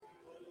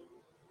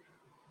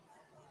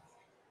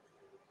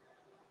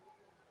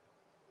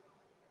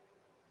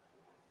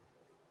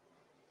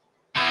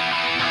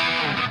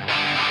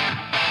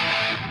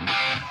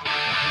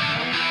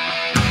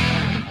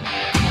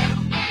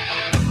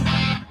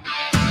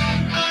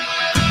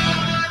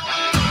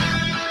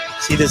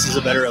See, this is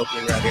a better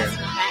opening right here.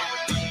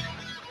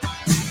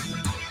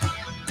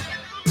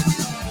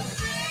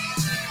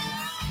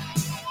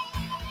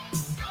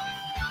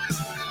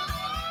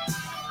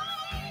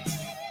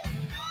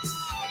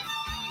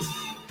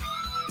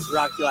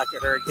 Rock you like a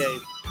hurricane.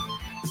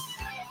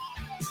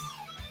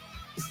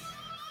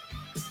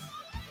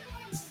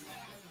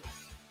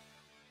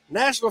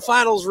 National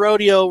Finals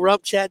Rodeo,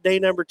 RümpChät day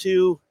number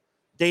 2,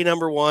 day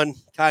number 1,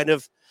 kind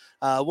of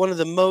one of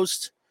the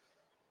most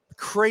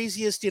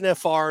craziest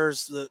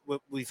NFRs that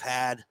we've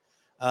had.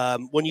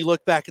 When you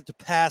look back at the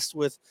past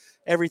with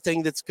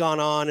everything that's gone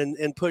on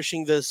and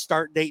pushing the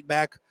start date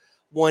back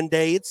one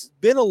day, it's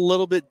been a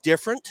little bit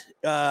different,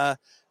 the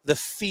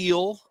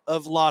feel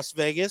of Las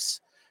Vegas.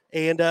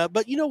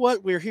 But you know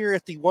what? We're here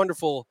at the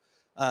wonderful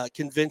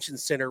convention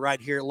center right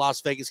here at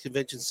Las Vegas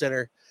Convention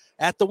Center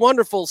at the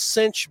wonderful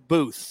Cinch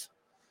booth,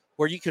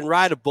 where you can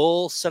ride a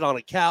bull, sit on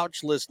a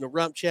couch, listen to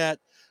RümpChät,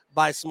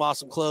 buy some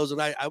awesome clothes.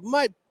 And I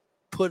might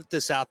put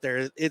this out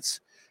there.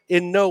 It's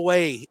in no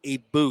way a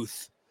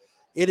booth.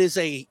 It is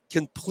a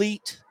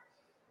complete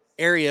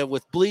area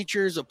with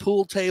bleachers, a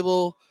pool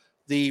table,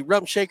 the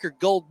Rump Shaker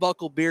Gold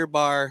Buckle Beer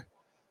Bar.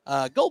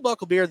 Gold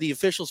Buckle Beer, the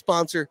official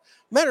sponsor.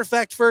 Matter of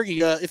fact,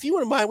 Fergie, if you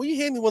wouldn't mind, will you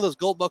hand me one of those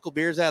Gold Buckle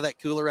beers out of that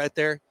cooler right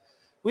there?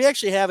 We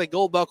actually have a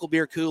Gold Buckle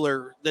beer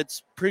cooler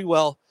that's pretty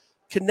well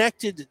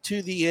connected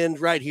to the end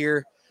right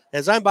here.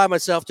 As I'm by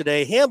myself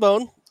today,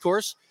 Hambone, of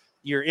course,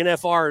 your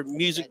NFR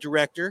music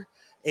director,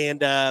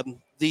 and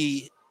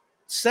the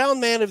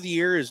sound man of the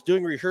year is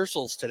doing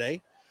rehearsals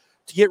today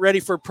to get ready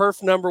for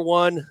Perf number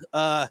 1,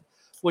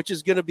 which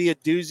is going to be a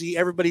doozy.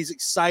 Everybody's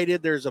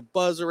excited. There's a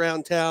buzz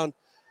around town.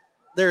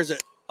 There's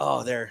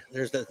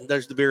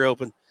the beer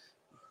open,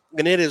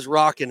 and it is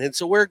rocking. And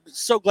so we're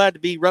so glad to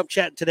be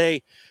RümpChät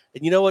today.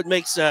 And you know what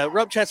makes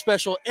RümpChät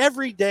special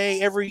every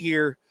day, every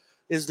year,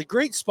 is the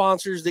great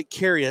sponsors that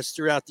carry us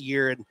throughout the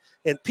year.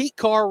 And Pete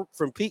Carr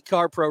from Pete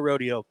Carr Pro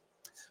Rodeo,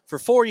 for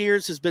 4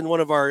 years, has been one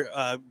of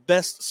our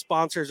best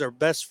sponsors, our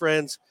best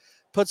friends,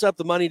 puts up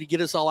the money to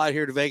get us all out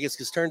here to Vegas,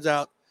 because turns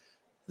out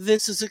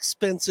this is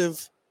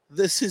expensive.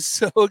 This is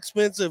so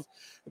expensive.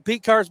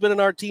 Pete Carr's been in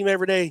our team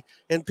every day,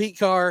 and Pete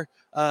Carr,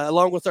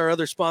 along with our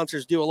other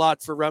sponsors, do a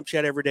lot for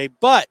RümpChät every day.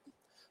 But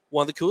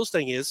one of the coolest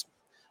thing is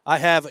I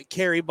have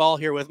Carrie Ball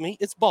here with me.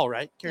 It's Ball,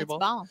 right? Carrie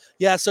Ball.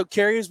 Yeah, so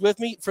Carrie is with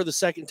me for the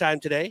second time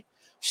today.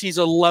 She's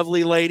a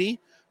lovely lady.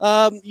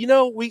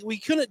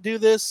 We couldn't do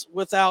this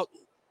without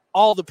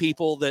all the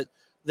people that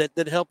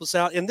help us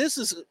out. And this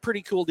is a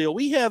pretty cool deal.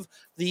 We have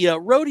the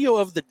rodeo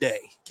of the day,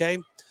 okay?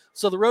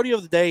 So the rodeo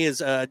of the day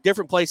is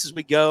different places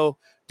we go,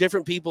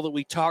 different people that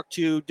we talk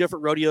to,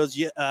 different rodeos.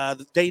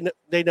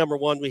 Day number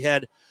 1, we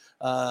had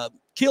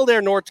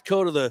Kildare, North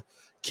Dakota, the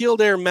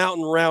Kildare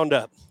Mountain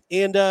Roundup.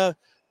 And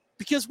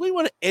because we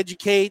want to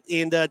educate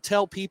and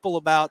tell people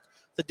about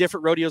the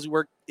different rodeos we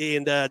work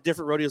and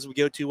different rodeos we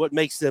go to, what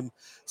makes them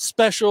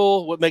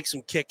special, what makes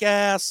them kick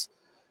ass,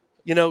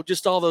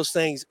 just all those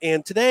things.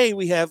 And today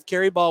we have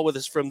Carrie Ball with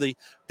us from the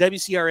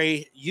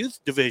WCRA Youth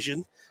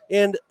Division.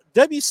 And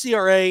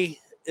WCRA,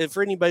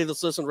 for anybody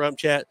that's listening to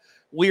RümpChät,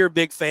 we are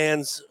big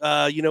fans.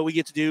 We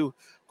get to do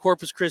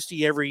Corpus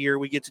Christi every year.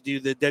 We get to do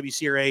the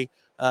WCRA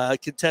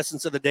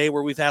contestants of the day,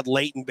 where we've had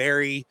Leighton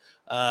Berry.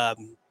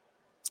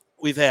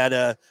 We've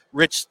had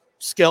Rich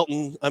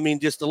Skelton. I mean,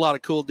 just a lot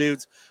of cool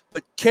dudes.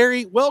 But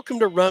Carrie, welcome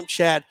to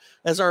RümpChät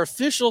as our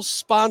official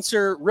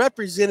sponsor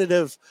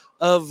representative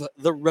of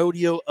the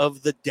rodeo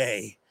of the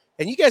day.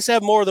 And you guys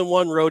have more than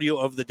one rodeo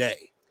of the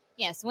day.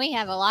 Yes, we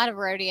have a lot of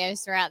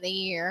rodeos throughout the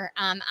year.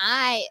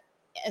 I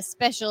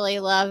especially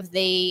love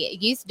the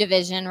youth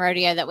division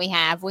rodeo that we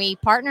have. We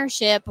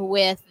partnership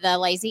with the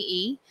Lazy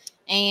E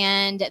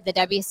and the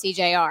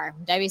WCJR.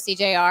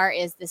 WCJR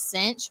is the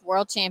Cinch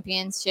World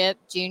Championship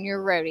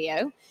Junior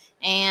Rodeo.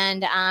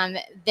 And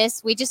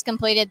we just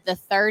completed the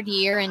 3rd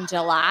year in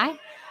July.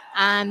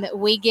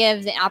 We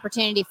give the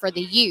opportunity for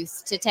the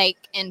youth to take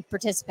and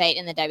participate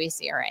in the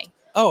WCRA.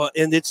 Oh,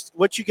 and it's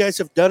what you guys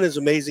have done is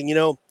amazing.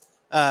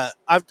 I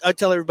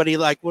tell everybody,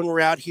 like, when we're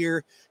out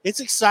here,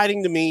 it's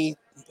exciting to me,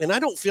 and I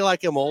don't feel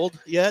like I'm old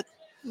yet.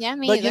 Yeah,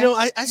 me but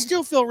either. I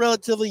still feel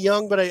relatively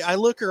young, but I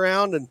look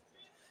around and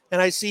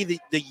I see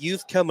the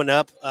youth coming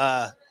up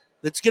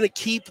that's going to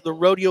keep the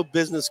rodeo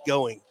business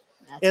going.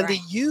 That's right. The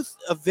youth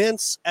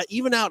events,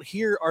 even out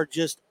here, are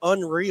just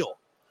unreal.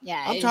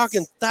 Yeah, I'm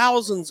talking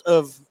thousands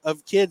of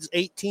kids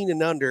 18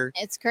 and under.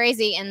 It's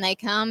crazy, and they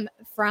come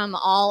from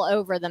all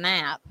over the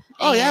map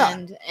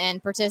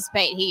and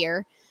participate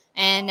here.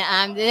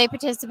 And they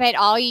participate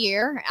all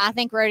year. I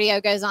think rodeo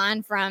goes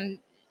on from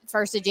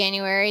 1st of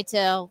January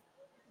till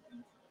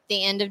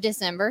the end of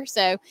December.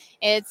 So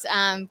it's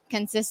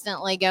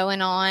consistently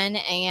going on.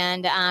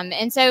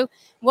 And so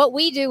what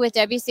we do with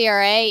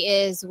WCRA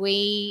is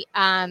we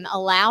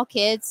allow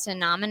kids to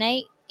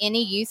nominate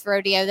any youth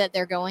rodeo that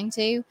they're going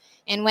to.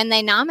 And when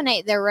they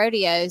nominate their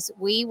rodeos,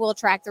 we will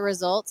track the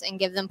results and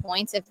give them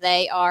points if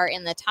they are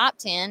in the top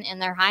 10 in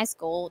their high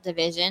school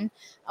division,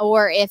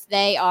 or if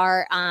they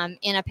are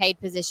in a paid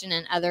position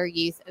in other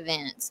youth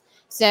events.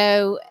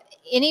 So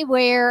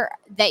anywhere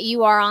that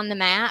you are on the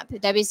map,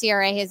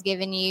 WCRA has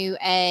given you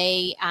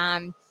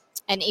an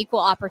equal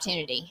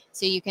opportunity.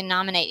 So you can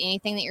nominate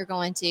anything that you're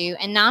going to.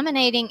 And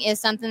nominating is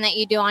something that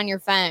you do on your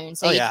phone.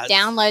 So you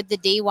download the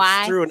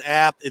DY. Through an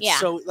app. It's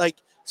so, like,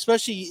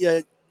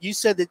 especially you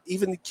said that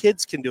even the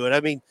kids can do it. I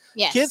mean,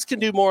 kids can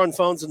do more on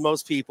phones than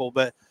most people.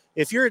 But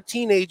if you're a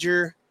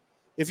teenager,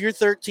 if you're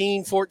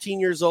 13, 14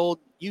 years old,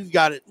 you've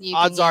got it.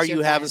 Odds are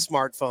you have a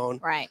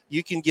smartphone. Right.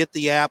 You can get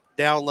the app,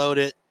 download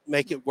it,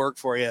 make it work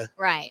for you.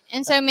 Right.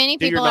 And so many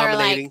people are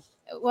like,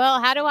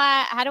 well, how do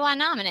I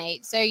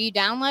nominate? So you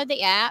download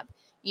the app,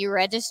 you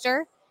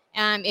register.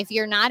 If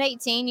you're not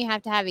 18, you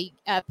have to have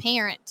a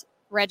parent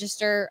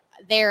register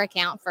their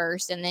account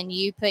first, and then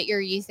you put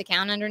your youth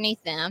account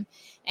underneath them,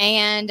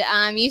 and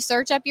you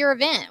search up your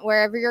event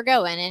wherever you're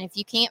going. And if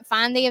you can't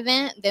find the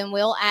event, then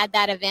we'll add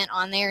that event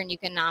on there and you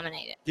can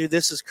nominate it. Dude,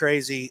 this is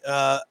crazy.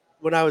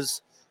 When I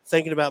was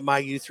thinking about my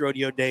youth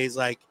rodeo days,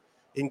 like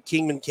in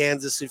Kingman,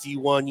 Kansas, if you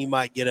won, you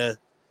might get a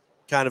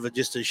kind of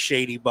just a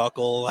shady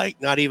buckle,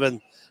 like not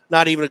even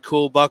a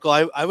cool buckle.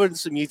 I went to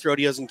some youth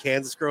rodeos in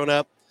Kansas growing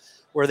up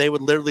where they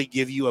would literally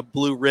give you a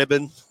blue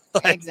ribbon.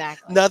 Like,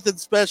 exactly. Nothing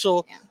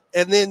special. Yeah.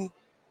 And then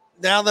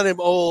now that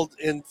I'm old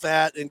and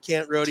fat and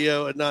can't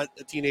rodeo and not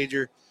a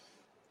teenager,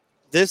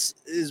 this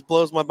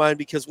blows my mind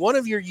because one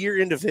of your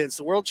year-end events,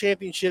 the World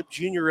Championship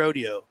Junior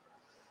Rodeo,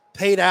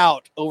 paid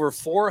out over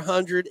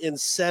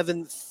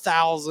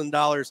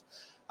 $407,000.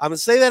 I'm going to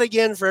say that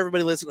again for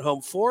everybody listening at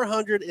home.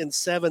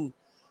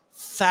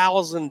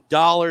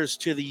 $407,000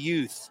 to the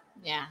youth.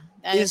 Yeah,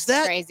 is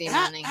crazy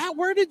money.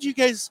 Where did you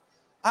guys?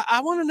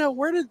 I want to know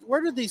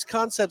where did these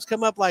concepts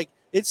come up? Like,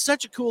 it's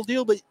such a cool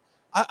deal, but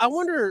I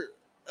wonder,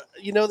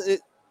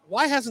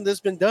 why hasn't this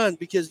been done?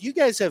 Because you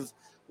guys have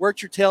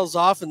worked your tails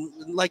off,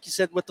 and like you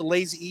said, with the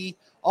Lazy E,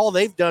 all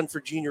they've done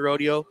for Junior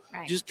Rodeo,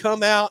 just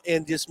come out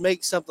and just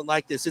make something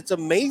like this. It's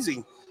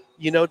amazing,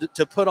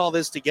 to put all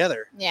this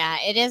together. Yeah,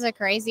 it is a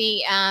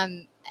crazy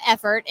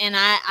effort, and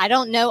I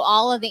don't know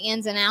all of the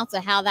ins and outs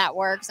of how that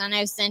works. I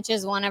know Cinch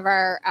is one of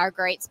our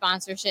great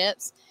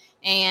sponsorships.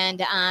 And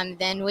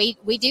then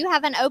we do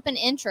have an open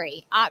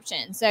entry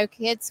option. So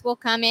kids will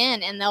come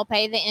in and they'll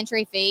pay the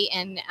entry fee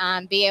and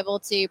be able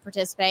to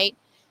participate.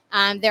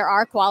 There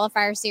are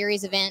qualifier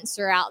series events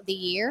throughout the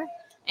year,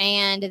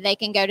 and they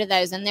can go to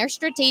those. And they're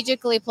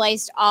strategically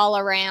placed all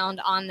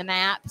around on the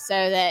map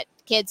so that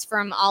kids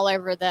from all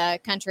over the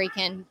country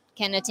can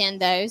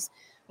attend those.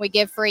 We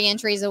give free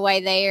entries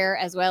away there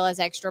as well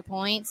as extra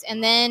points.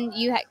 And then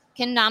you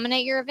can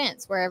nominate your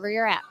events wherever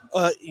you're at.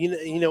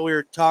 We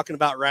were talking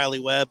about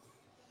Riley Webb,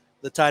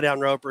 the tie-down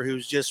roper,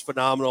 who's just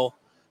phenomenal.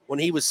 When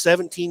he was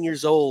 17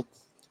 years old,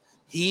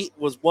 he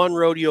was one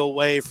rodeo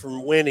away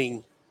from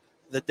winning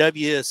the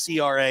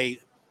WCRA $1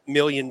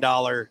 million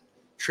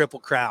Triple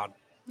Crown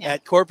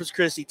at Corpus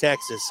Christi,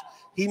 Texas.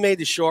 He made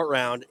the short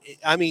round.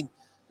 I mean,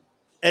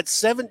 at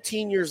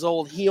 17 years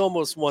old, he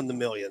almost won the $1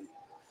 million,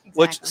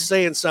 which is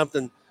saying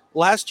something.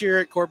 Last year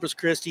at Corpus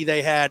Christi,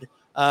 they had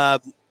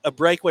a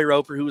breakaway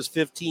roper who was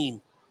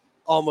 15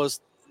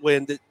 almost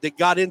when they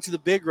got into the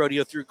big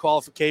rodeo through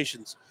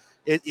qualifications.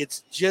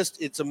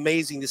 It's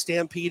amazing. The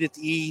Stampede at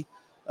the E,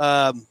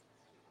 $55,000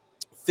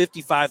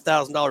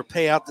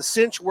 payout. The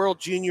Cinch World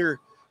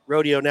Junior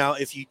Rodeo. Now,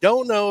 if you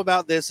don't know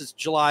about this, it's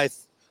July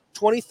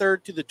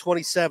 23rd to the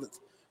 27th.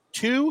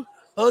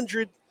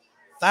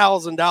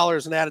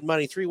 $200,000 in added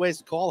money. 3 ways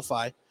to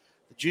qualify.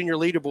 The junior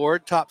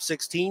leaderboard, top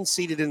 16,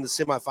 seated in the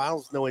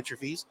semifinals, no entry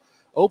fees.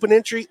 Open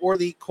entry or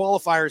the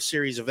qualifier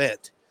series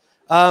event.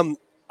 On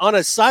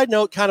a side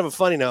note, kind of a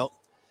funny note,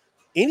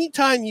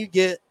 anytime you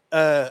get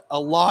a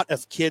lot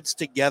of kids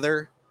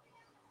together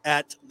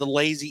at the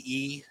Lazy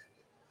E,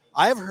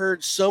 I've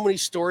heard so many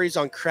stories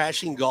on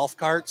crashing golf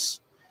carts.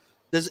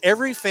 Does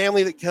every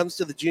family that comes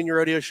to the junior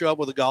rodeo show up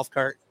with a golf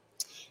cart?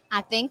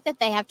 I think that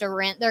they have to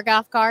rent their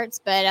golf carts,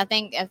 but I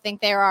think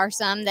there are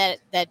some that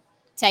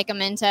take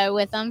them in tow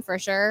with them for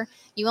sure.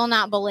 You will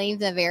not believe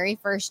the very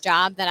first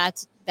job that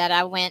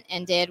I went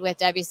and did with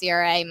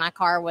WCRA, my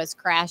car was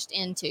crashed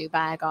into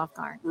by a golf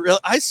cart. Really?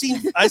 I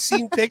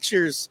seen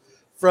pictures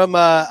from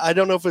I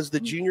don't know if it was the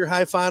junior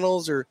high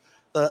finals or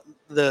the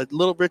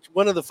Little Bridge,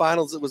 one of the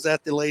finals that was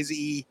at the Lazy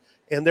E,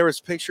 and there was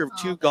a picture of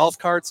two golf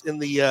carts in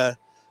the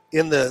river,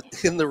 in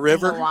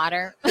the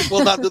water.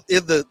 Well, not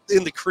in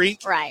the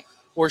creek, right,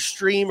 or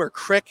stream or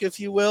creek, if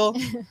you will.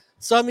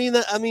 So I mean,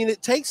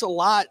 it takes a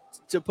lot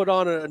to put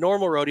on a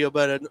normal rodeo,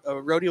 but a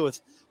rodeo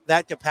with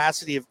that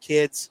capacity of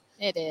kids.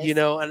 It is.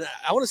 And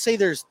I want to say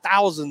there's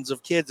thousands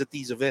of kids at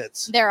these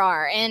events. There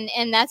are.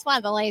 And that's why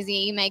the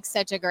Lazy E makes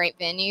such a great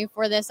venue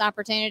for this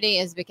opportunity,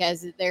 is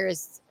because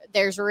there's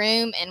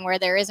room, and where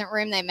there isn't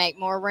room, they make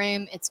more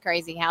room. It's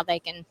crazy how they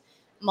can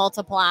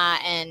multiply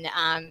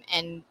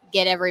and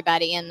get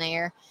everybody in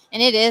there.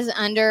 And it is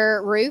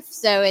under roof,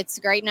 so it's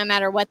great no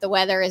matter what the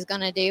weather is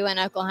going to do in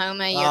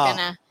Oklahoma. You're going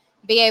to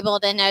be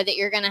able to know that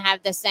you're going to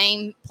have the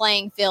same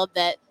playing field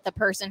that the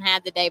person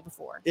had the day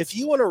before. If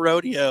you want a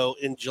rodeo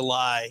in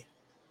July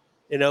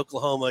in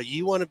Oklahoma,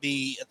 you want to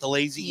be at the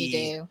Lazy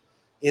E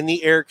in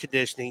the air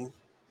conditioning.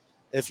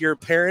 If you're a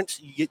parent,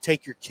 you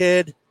take your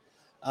kid.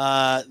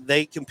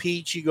 They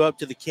compete. You go up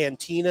to the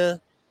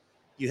cantina.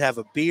 You have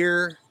a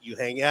beer. You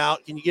hang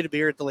out. Can you get a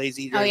beer at the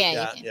Lazy Eater? Oh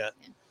yeah, you can.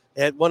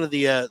 At one of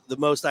the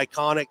most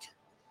iconic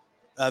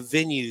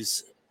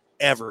venues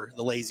ever,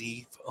 the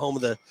Lazy, home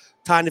of the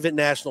Time Event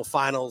National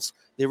Finals,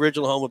 the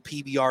original home of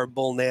PBR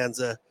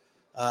Bonanza.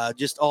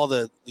 Just all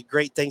the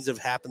great things that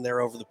have happened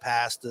there over the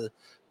past.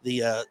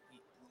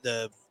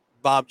 The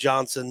Bob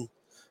Johnson,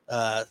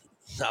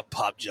 not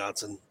Bob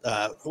Johnson.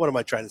 What am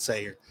I trying to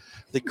say here?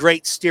 The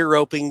great steer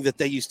roping that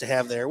they used to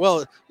have there. Well,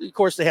 of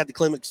course, they had the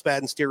Clement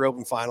McSpadden steer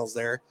roping finals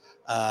there.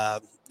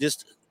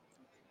 Just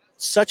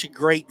such a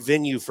great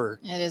venue for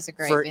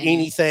venue.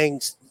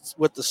 Anything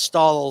with the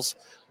stalls,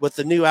 with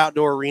the new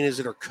outdoor arenas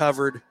that are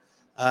covered.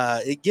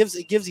 It gives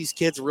these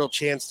kids a real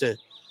chance to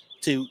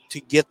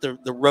get the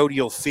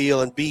rodeo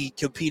feel and be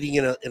competing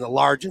in a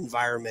large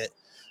environment.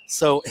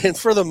 So, and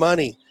for the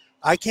money,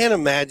 I can't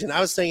imagine. I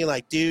was thinking,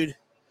 like, dude,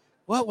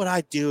 what would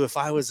I do if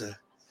I was a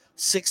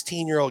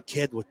 16-year-old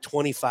kid with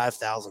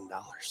 $25,000?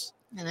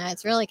 I know,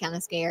 it's really kind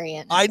of scary.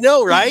 Isn't it? I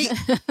know, right?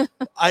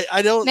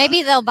 I don't.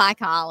 Maybe they'll buy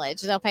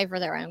college. They'll pay for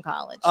their own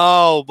college.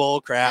 Oh, bull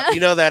crap. You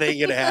know that ain't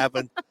going to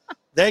happen.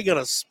 They're going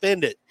to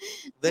spend it.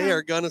 They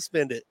are going to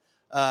spend it.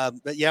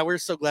 But, yeah, we're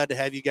so glad to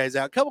have you guys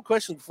out. A couple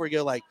questions before you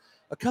go, like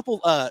a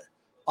couple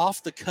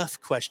off-the-cuff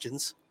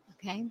questions.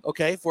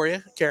 Okay, for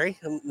you, Carrie.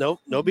 No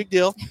big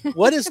deal.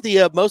 What is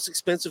the most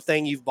expensive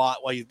thing you've bought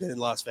while you've been in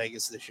Las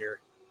Vegas this year?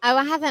 Oh,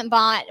 I haven't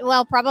bought,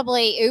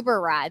 probably Uber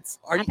rides.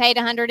 I paid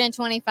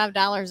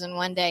 $125 in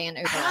one day in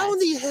Uber rides. How in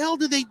the hell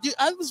do they do?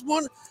 I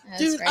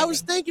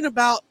was thinking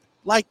about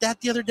like that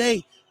the other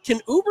day.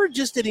 Can Uber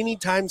just at any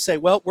time say,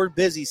 well, we're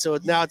busy, so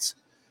now it's.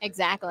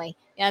 Exactly.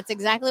 Yeah, that's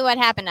exactly what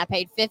happened. I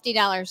paid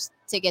 $50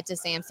 to get to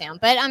Sam's Town.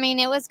 But, I mean,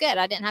 it was good.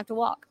 I didn't have to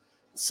walk.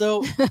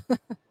 So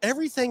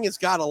everything has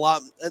got a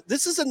lot.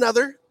 This is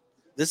another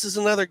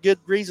good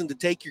reason to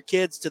take your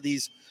kids to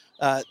these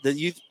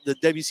the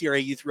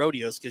WCRA youth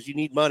rodeos, because you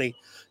need money.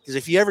 Because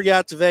if you ever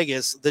got to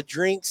Vegas, the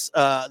drinks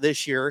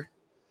this year,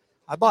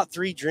 I bought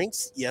 3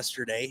 drinks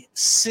yesterday,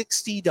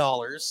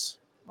 $60.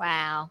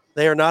 Wow.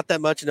 They are not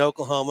that much in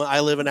Oklahoma.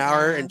 I live an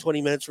hour and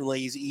 20 minutes from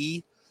Lazy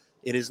E.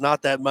 It is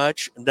not that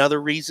much.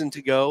 Another reason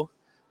to go.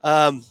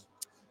 And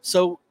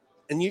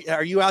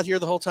are you out here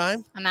the whole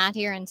time? I'm out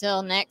here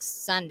until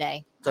next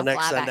Sunday.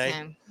 Next Sunday.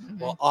 Mm-hmm.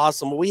 Well,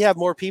 awesome. Well, we have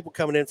more people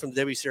coming in from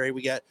the WCRA.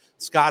 We got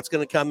Scott's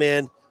going to come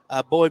in.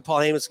 Boyd Paul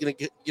Heyman's going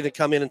to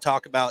come in and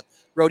talk about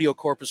Rodeo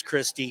Corpus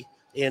Christi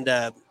and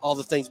all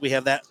the things we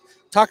have. That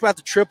talk about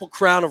the Triple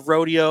Crown of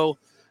Rodeo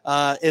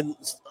and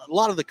a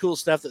lot of the cool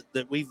stuff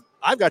that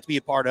I've got to be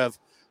a part of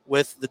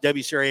with the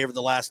WCRA over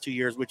the last 2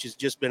 years, which has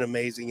just been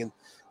amazing.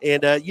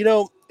 And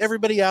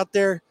everybody out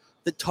there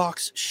that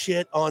talks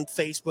shit on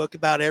Facebook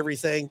about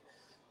everything.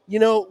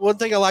 One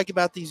thing I like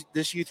about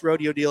this youth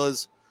rodeo deal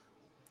is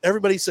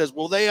everybody says,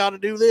 well, they ought to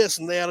do this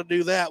and they ought to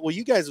do that. Well,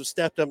 you guys have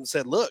stepped up and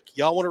said, look,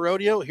 y'all want a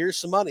rodeo? Here's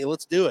some money.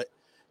 Let's do it.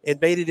 And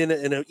made it in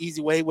an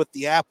easy way with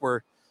the app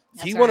where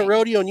if you want a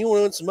rodeo and you want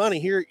to win some money,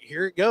 here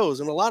it goes.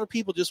 And a lot of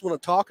people just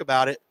want to talk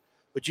about it,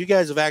 but you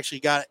guys have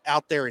actually got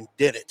out there and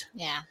did it.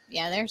 Yeah.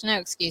 There's no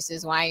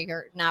excuses why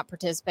you're not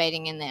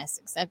participating in this,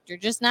 except you're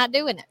just not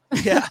doing it.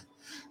 Yeah.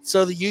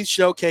 So the youth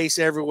showcase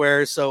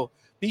everywhere. So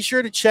be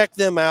sure to check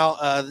them out,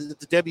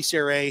 the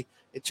WCRA,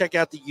 and check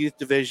out the youth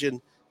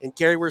division. And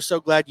Carrie, we're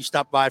so glad you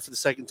stopped by for the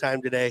second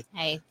time today.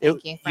 Hey,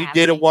 thank you. You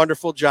did a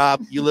wonderful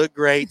job. You look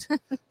great.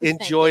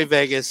 Enjoy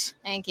Vegas.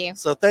 Thank you.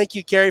 So thank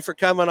you, Carrie, for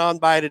coming on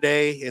by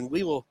today. And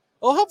we will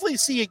hopefully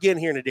see you again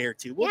here in a day or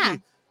two.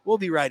 We'll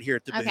be right here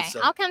at the booth. Okay.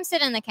 So. I'll come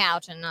sit in the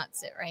couch and not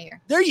sit right here.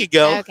 There you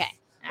go. Okay.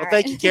 Well,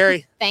 thank you,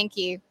 Carrie. Thank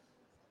you.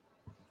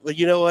 Well,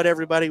 you know what,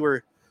 everybody?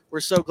 We're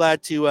so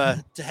glad to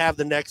have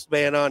the next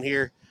man on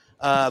here.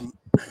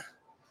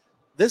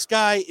 This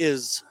guy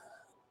is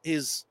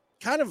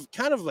kind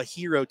of a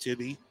hero to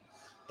me,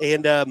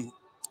 and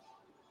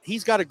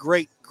he's got a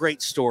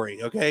great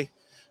story. Okay,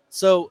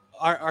 so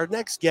our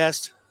next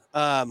guest,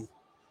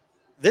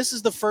 this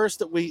is the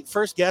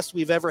first guest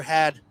we've ever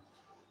had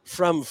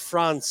from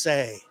France,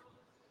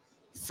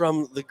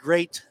 from the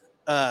great.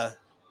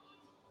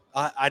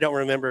 I don't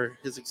remember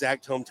his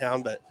exact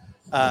hometown, but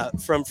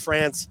from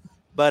France,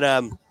 but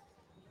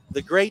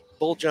the great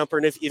bull jumper.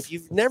 And if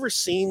you've never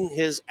seen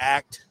his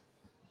act,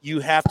 you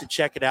have to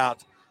check it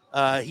out.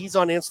 He's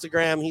on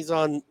Instagram. He's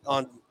on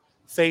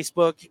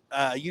Facebook.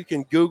 You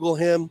can Google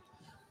him,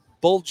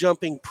 Bull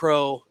Jumping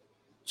Pro.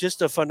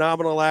 Just a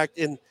phenomenal act.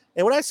 And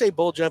when I say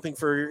bull jumping,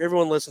 for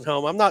everyone listening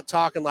home, I'm not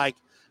talking like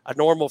a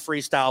normal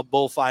freestyle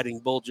bullfighting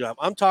bull jump.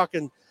 I'm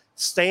talking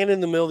stand in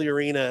the middle of the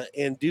arena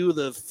and do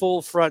the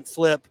full front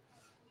flip,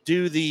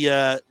 do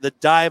the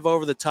dive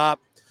over the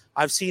top.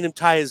 I've seen him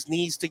tie his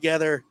knees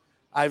together.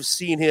 I've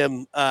seen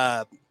him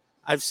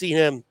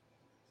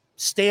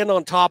stand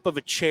on top of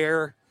a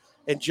chair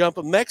and jump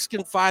a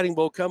Mexican fighting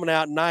bull coming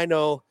out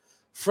 9-0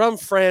 from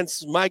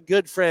France, my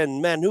good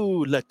friend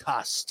Manu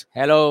Lataste.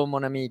 Hello,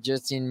 mon ami,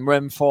 Justin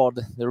Rumford,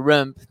 the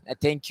Rump.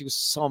 Thank you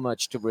so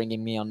much to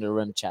bringing me on the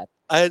RümpChät.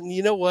 And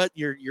you know what?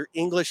 Your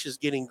English is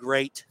getting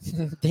great.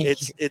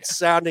 It's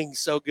sounding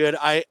so good.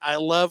 I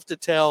love to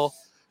tell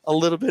a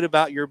little bit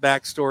about your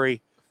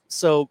backstory.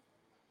 So,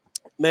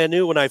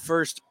 Manu, when I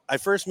first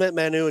met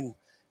Manu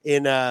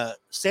in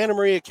Santa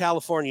Maria,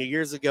 California,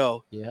 years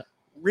ago. Yeah.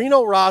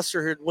 Reno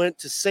Rosser had went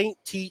to Saint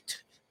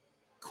Tite,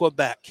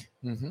 Quebec,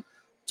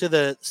 to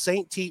the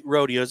Saint Tite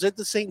Rodeo. Is it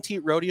the Saint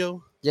Tite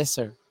Rodeo? Yes,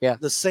 sir. Yeah.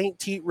 The Saint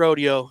Tite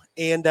Rodeo,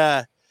 and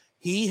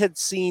he had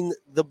seen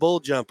the bull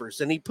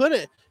jumpers, and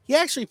he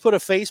actually put a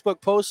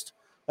Facebook post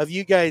of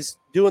you guys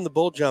doing the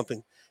bull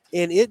jumping,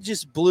 and it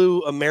just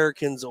blew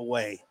Americans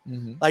away.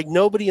 Like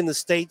nobody in the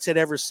States had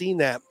ever seen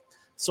that.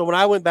 So when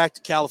I went back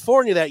to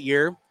California that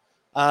year,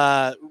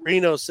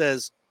 Reno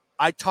says,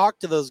 I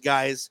talked to those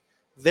guys.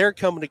 They're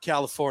coming to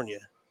California.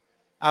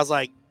 I was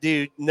like,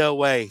 dude, no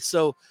way.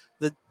 So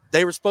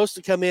they were supposed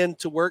to come in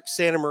to work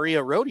Santa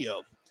Maria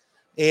Rodeo.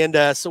 And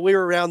so we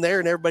were around there,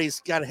 and everybody's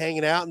kind of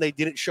hanging out, and they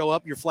didn't show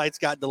up. Your flights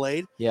got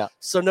delayed. Yeah.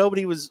 So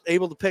nobody was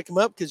able to pick them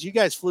up because you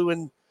guys flew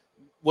in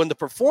when the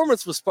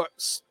performance was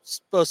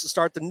supposed to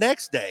start the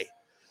next day.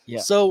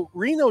 Yeah. So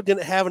Reno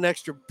didn't have an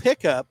extra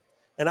pickup,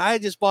 and I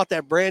had just bought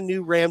that brand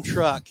new Ram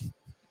truck.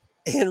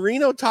 And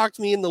Reno talked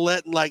me into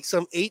letting like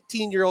some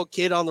 18-year-old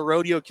kid on the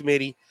rodeo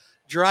committee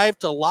drive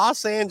to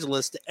Los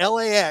Angeles to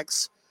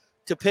LAX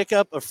to pick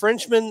up a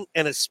Frenchman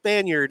and a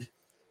Spaniard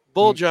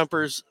bull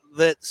jumpers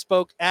that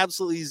spoke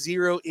absolutely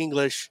zero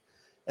English.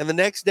 And the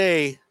next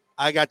day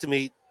I got to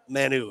meet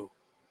Manu.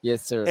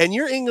 Yes, sir. And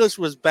your English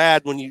was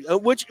bad when you,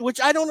 which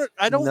I don't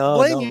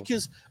blame you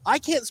because I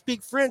can't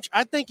speak French.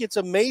 I think it's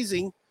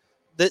amazing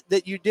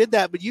that you did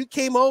that, but you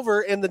came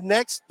over, and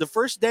the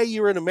first day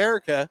you were in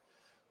America,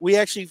 we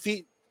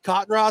actually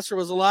Cotton Rosser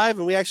was alive,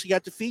 and we actually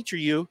got to feature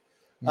you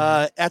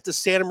at the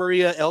Santa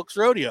Maria Elks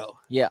Rodeo.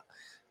 Yeah.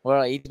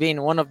 Well, it's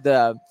been one of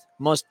the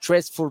most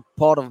stressful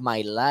part of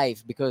my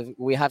life because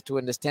we have to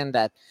understand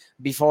that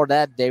before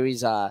that there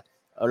is a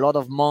lot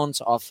of months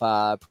of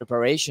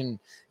preparation,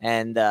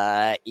 and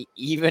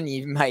even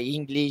if my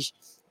English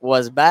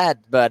was bad,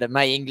 but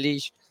my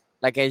English,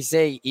 like I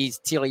say, is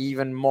still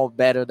even more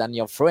better than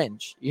your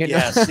French. You know?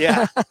 Yes,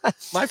 yeah.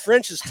 My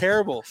French is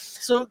terrible.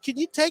 So can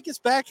you take us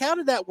back? How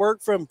did that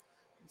work from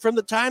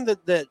the time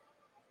that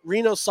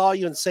Reno saw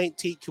you in Saint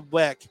Tite,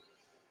 Quebec?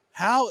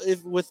 How,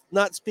 if with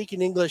not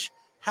speaking English,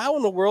 how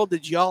in the world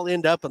did y'all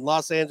end up in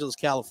Los Angeles,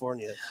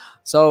 California?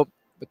 So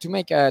to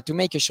make a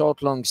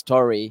short, long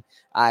story,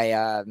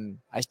 I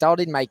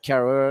started my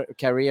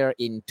career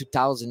in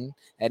 2000,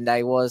 and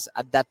I was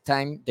at that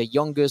time the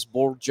youngest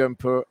bull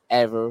jumper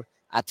ever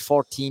at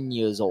 14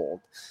 years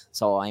old.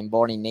 So I'm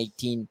born in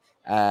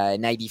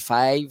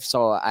 1895.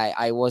 So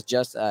I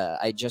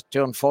just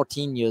turned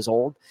 14 years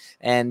old,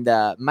 and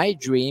my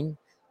dream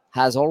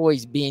has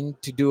always been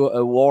to do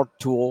a world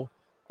tour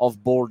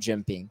of bull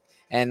jumping.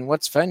 And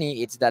what's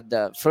funny is that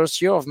the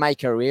first year of my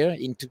career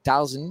in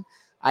 2000,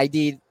 I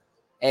did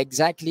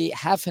exactly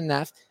half and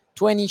half,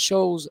 20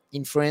 shows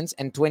in France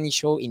and 20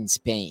 shows in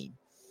Spain.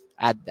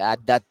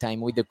 At that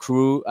time with the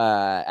crew,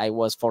 I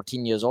was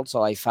 14 years old,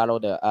 so I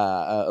followed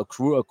a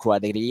crew, a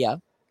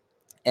quadrilla,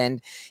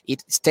 and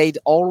it stayed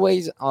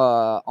always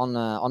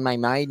on my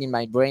mind, in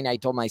my brain. I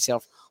told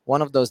myself,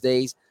 one of those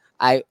days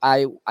I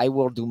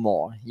will do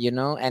more,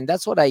 and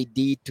that's what I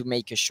did. To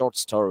make a short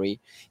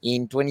story,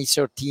 in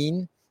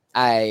 2013,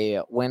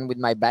 I went with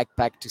my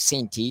backpack to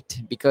Saint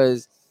Tite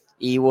because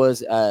it was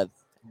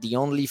the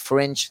only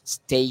French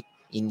state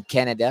in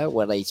Canada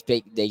where they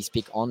speak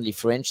only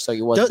French, so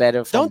it was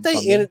better. Don't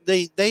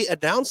they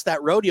announce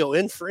that rodeo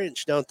in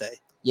French, don't they?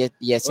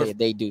 Yes,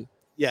 they do.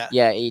 Yeah,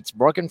 it's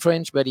broken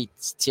French, but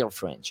it's still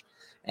French,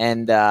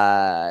 and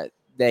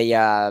they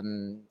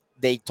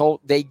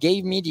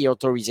gave me the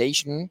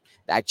authorization.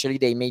 Actually,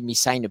 they made me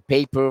sign a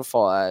paper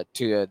for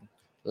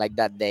like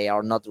that they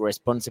are not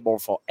responsible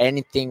for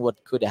anything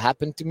what could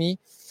happen to me,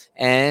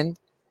 and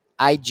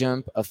I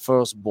jumped a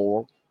first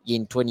bull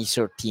in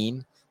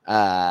 2013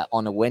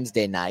 on a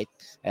Wednesday night.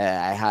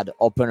 I had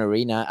open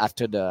arena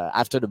after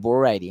the bull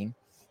riding,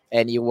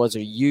 and it was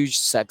a huge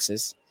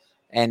success.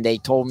 And they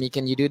told me,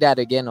 "Can you do that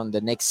again on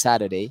the next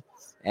Saturday?"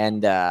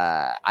 And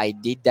I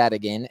did that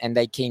again, and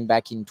I came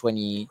back in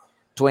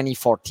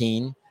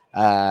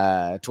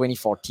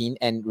 2014,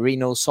 and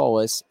Reno saw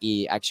us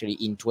actually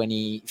in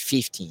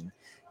 2015,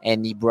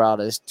 and he brought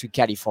us to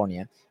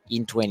California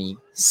in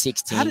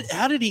 2016.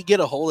 How did he get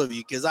a hold of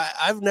you? Because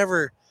I've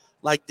never,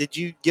 like, did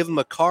you give him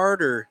a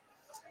card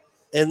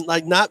and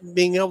like not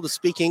being able to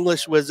speak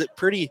English, was it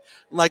pretty,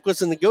 like, was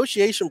the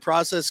negotiation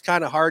process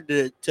kind of hard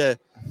to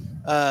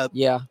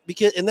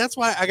because, and that's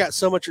why I got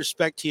so much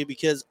respect to you,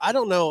 because I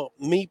don't know,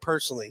 me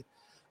personally,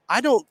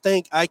 I don't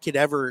think I could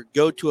ever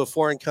go to a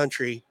foreign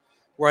country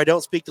where I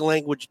don't speak the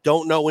language,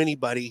 don't know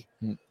anybody,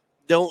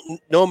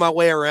 don't know my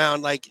way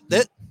around. Like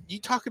that, you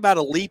talk about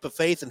a leap of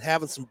faith and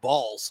having some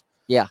balls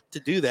to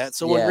do that.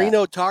 So when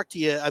Reno talked to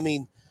you, I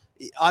mean,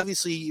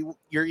 obviously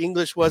your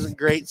English wasn't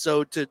great,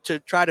 so to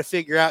try to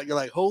figure out, you're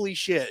like, holy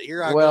shit,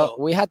 here I Well,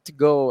 go. we had to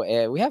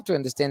go. We have to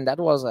understand that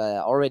was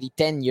already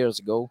 10 years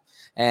ago,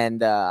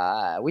 and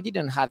we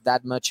didn't have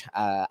that much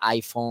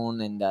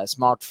iPhone and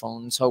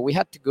smartphone, so we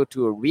had to go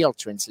to a real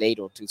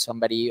translator, to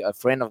somebody, a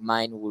friend of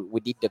mine, who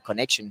did the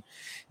connection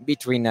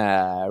between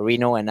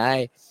Reno and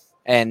I,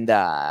 and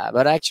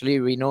but actually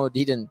Reno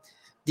didn't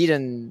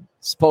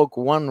spoke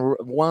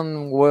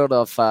one word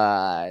of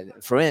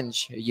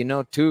French,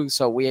 too.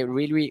 So we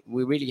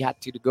really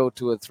had to go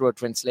through a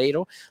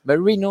translator. But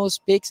Reno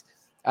speaks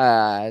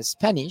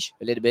Spanish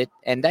a little bit,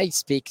 and I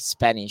speak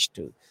Spanish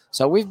too.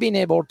 So we've been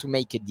able to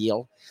make a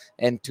deal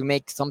and to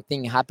make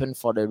something happen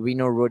for the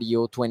Reno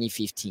Rodeo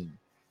 2015.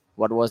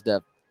 What was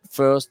the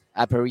first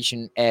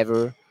apparition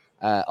ever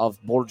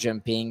of bull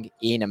jumping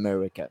in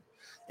America?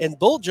 And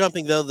bull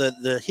jumping, though,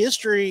 the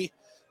history,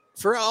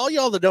 for all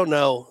y'all that don't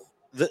know,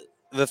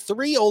 the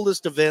three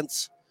oldest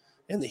events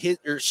in the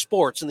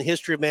sports in the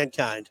history of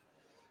mankind: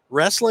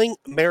 wrestling,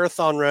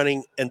 marathon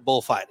running, and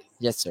bullfighting.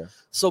 Yes, sir.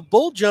 So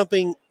bull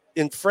jumping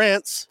in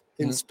France,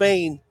 in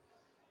Spain,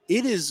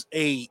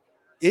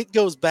 it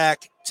goes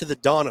back to the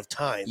dawn of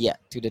time. Yeah,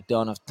 to the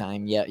dawn of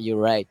time. Yeah, you're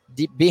right.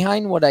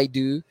 Behind what I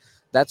do,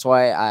 that's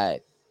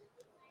why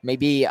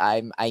maybe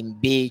I'm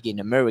big in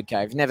America.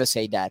 I've never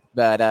said that,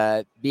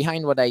 but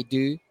behind what I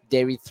do,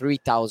 there is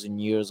 3,000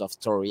 years of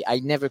story. I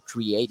never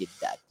created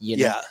that.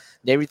 Yeah.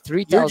 There is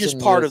 3,000. You're just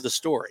part of the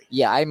story.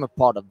 Yeah, I'm a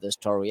part of the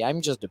story.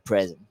 I'm just the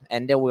present,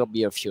 and there will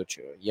be a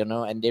future.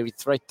 And there is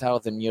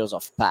 3,000 years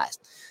of past.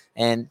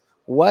 And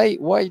why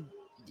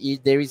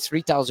there is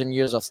 3,000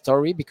 years of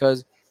story?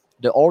 Because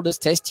the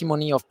oldest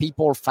testimony of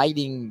people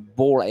fighting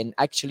bull and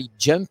actually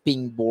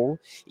jumping bull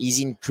is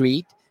in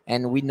Crete,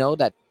 and we know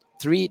that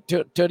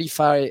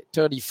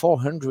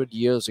 3,400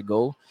 years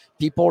ago,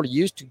 people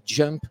used to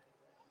jump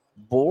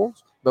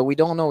bulls, but we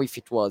don't know if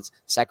it was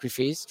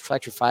sacrifice.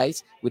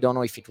 We don't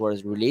know if it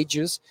was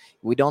religious.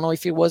 We don't know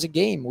if it was a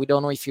game. We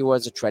don't know if it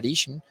was a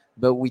tradition,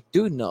 but we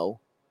do know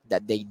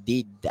that they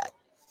did that.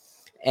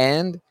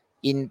 And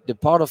in the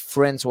part of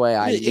France where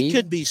I live, it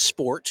could be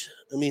sport.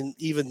 I mean,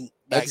 even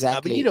back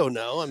exactly. But you don't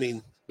know. I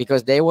mean,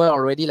 because they were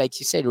already, like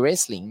you said,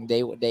 wrestling.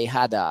 They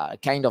had a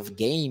kind of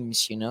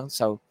games,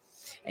 So,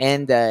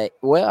 and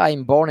where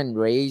I'm born and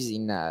raised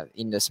in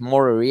the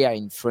small area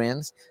in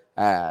France,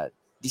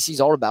 this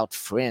is all about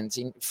France.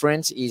 In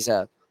France is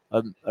a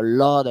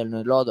lot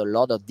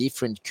of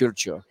different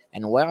culture.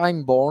 And where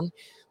I'm born,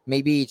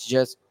 maybe it's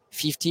just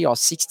 50 or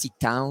 60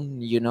 town,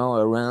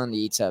 around.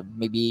 It's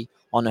maybe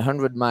on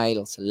 100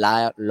 miles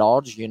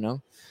large,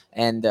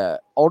 and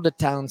all the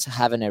towns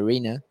have an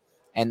arena,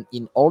 and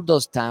in all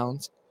those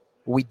towns,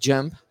 we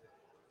jump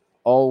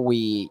or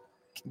we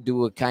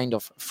do a kind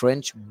of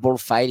French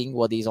bullfighting,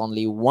 what is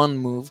only one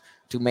move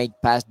to make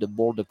past the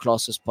bull the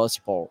closest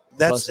possible.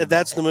 That's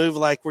the move,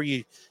 like where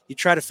you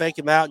try to fake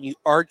him out and you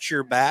arch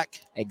your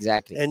back.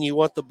 Exactly. And you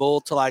want the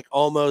bull to like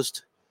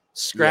almost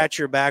scratch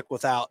your back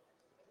without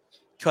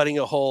cutting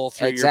a hole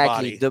through your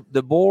body.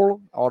 The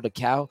bull or the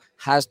cow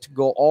has to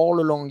go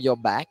all along your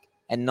back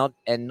and not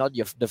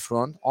the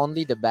front,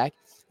 only the back,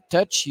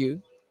 touch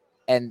you,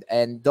 and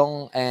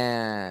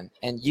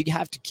you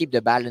have to keep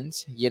the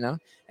balance,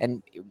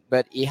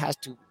 but it has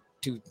to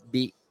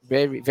be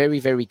very, very,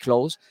 very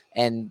close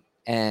and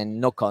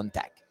no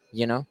contact,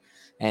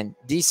 and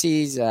this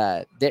is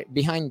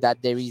behind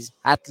that there is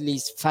at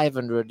least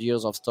 500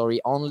 years of story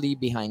only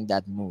behind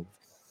that move.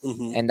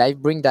 And I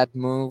bring that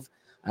move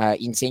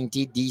in Saint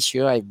Tite this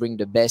year. I bring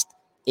the best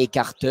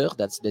écarteur,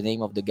 that's the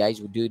name of the guys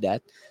who do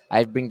that.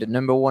 I bring the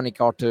number one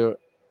écarteur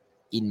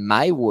in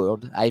my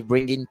world. I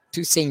bring in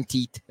to Saint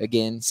Tite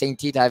again. Saint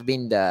Tite, I've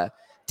been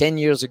 10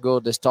 years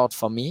ago the start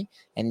for me,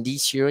 and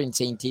this year in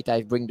Saint Tite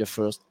I bring the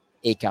first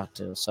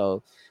écarteur.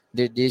 So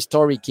the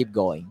story keep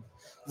going.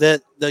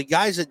 The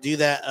guys that do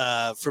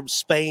that from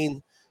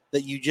Spain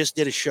that you just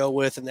did a show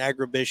with, an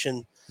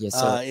Agribition, yes,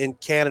 sir. In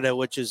Canada,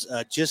 which is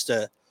just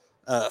a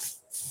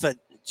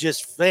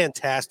just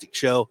fantastic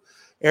show.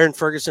 Aaron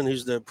Ferguson,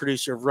 who's the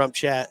producer of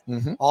RümpChät,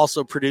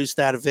 also produced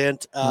that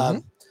event,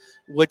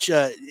 which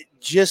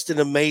just an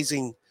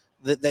amazing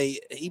that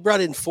he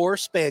brought in 4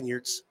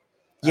 Spaniards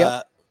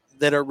that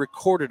are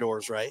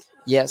recordadors, right?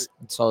 Yes.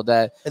 So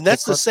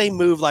that's the same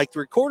move. Like the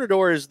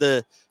recordador is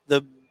the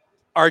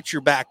arch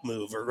your back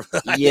move, or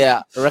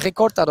yeah,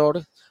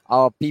 recordador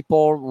are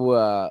people who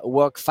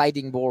work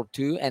fighting bull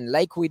too, and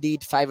like we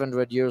did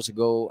 500 years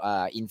ago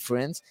in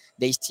France,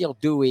 they still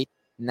do it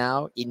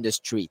now in the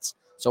streets.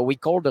 So we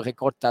call the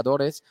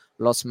recortadores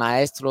los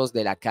maestros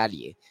de la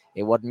calle,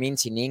 what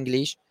means in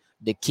English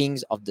the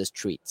kings of the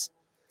streets,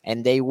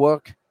 and they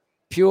work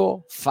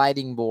pure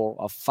fighting bull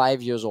of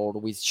 5 years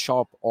old with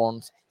sharp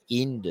horns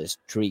in the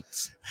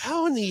streets.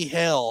 How in the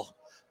hell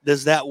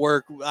does that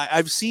work?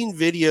 I've seen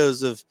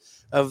videos of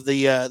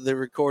the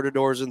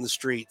recordadors in the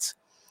streets.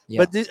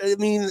 Yeah. But I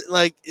mean,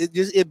 like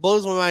it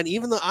blows my mind.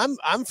 Even though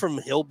I'm from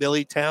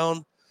hillbilly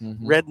town,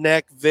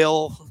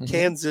 Redneckville,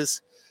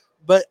 Kansas,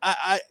 but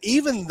I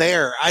even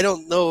there, I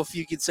don't know if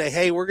you could say,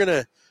 hey, we're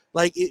gonna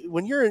Like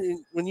when you're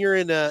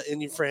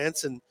in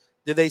France, and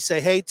did they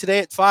say, hey, today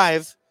at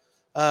 5,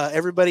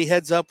 everybody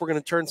heads up, we're going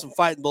to turn some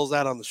fighting bulls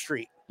out on the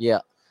street? Yeah.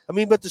 I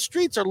mean, but the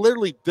streets are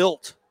literally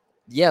built.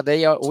 Yeah,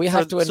 they are. We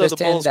have to so the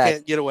understand bulls that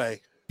can't get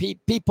away.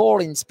 People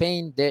in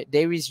Spain,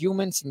 there is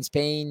humans in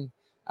Spain,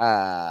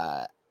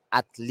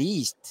 at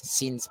least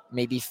since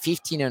maybe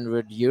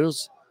 1500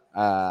 years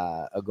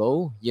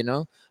ago.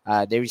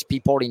 There is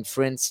people in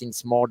France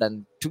since more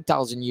than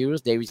 2000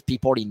 years. There is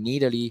people in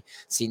Italy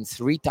since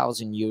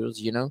 3000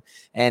 years.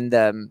 And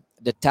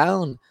the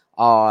town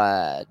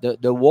are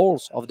the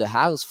walls of the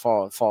house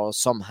for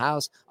some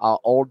house are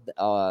old.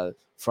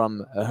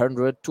 From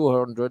 100,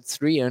 200,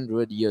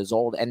 300 years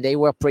old, and they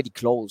were pretty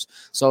close.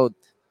 So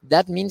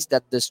that means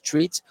that the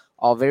streets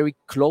are very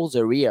close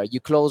area.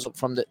 You close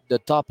from the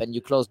top and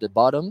you close the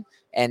bottom,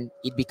 and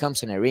it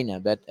becomes an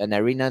arena, but an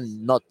arena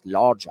not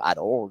large at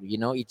all.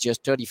 It's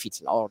just 30 feet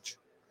large.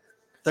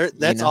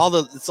 That's all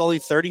it's only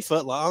 30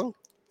 foot long.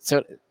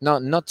 So no,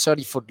 not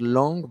 30 foot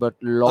long, but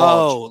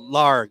large. Oh,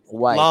 large,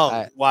 wide,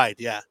 long, wide,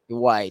 yeah,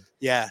 wide.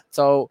 yeah.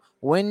 So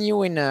when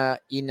you in an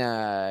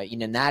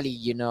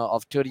alley,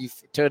 of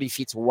 30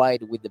 feet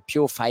wide with the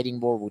pure fighting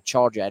bull will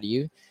charge at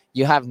you,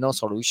 you have no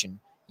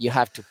solution. You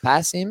have to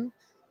pass him,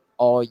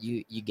 or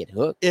you get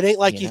hooked. It ain't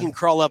like you can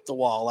crawl up the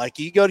wall. Like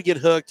you go to get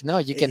hooked. No,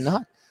 you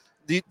cannot.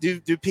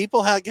 Do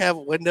people have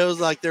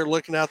windows, like they're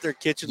looking out their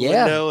kitchen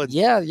Yeah, window and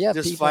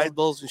just people, fight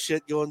bulls and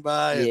shit going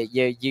by?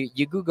 Yeah,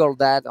 you Google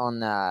that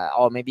on,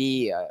 or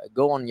maybe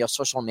go on your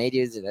social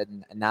medias,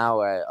 and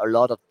now a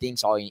lot of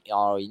things are in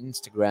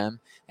Instagram,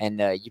 and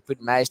you put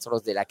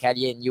Maestros de la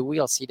Calle, and you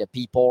will see the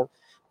people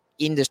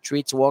in the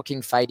streets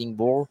walking, fighting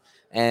bull,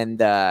 and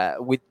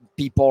with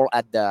people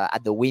at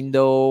the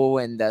window,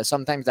 and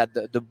sometimes that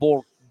the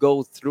bull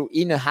go through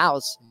in a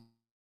house,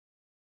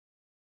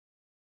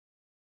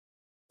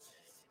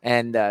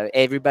 and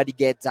everybody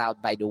gets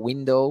out by the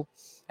window.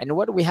 And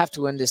what we have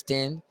to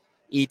understand,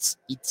 it's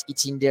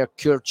in their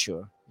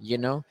culture,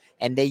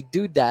 and they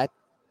do that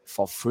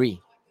for free.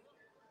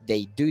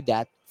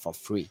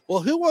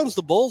 Well, who owns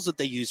the bulls that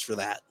they use for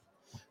that?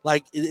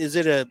 Like, is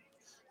it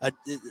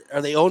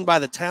are they owned by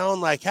the town?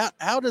 Like,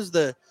 how does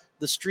the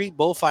street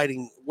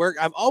bullfighting work?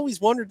 I've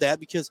always wondered that,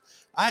 because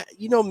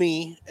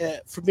me,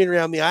 from being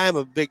around me, I am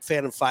a big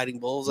fan of fighting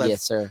bulls.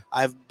 Yes, sir.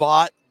 I've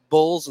bought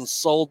bulls and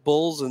sold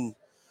bulls, and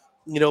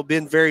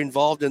been very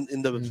involved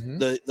in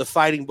the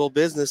fighting bull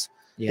business.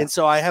 Yeah. And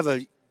so I have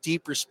a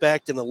deep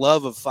respect and a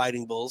love of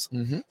fighting bulls.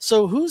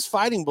 So whose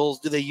fighting bulls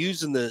do they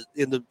use in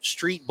the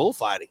street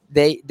bullfighting?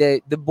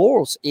 The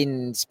bulls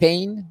in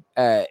Spain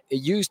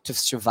used to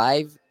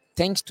survive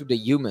thanks to the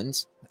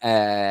humans,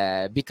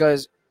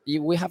 because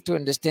we have to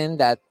understand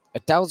that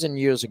 1,000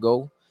 years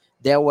ago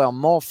there were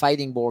more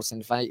fighting bulls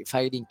and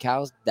fighting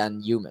cows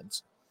than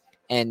humans,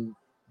 and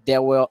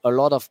there were a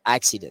lot of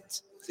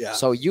accidents. Yeah.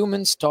 So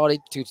humans started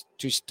to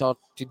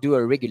do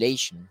a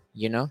regulation,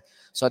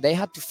 so they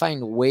had to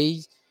find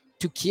ways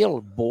to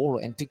kill bull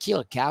and to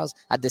kill cows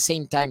at the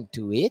same time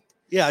to eat.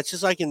 Yeah, it's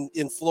just like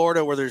in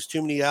Florida where there's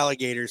too many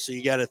alligators, so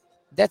you got to.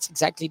 That's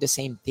exactly the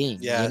same thing,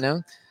 Yeah.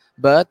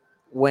 But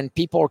when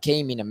people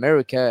came in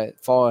America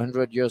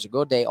 400 years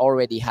ago, they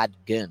already had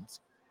guns,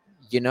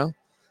 Yeah.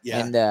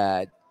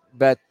 And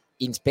but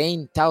in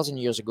Spain, 1,000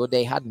 years ago,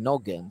 they had no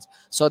guns,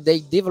 so they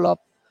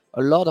developed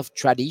a lot of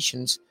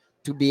traditions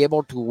to be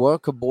able to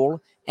work a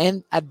bull,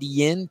 and at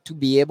the end to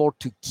be able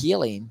to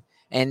kill him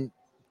and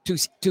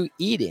to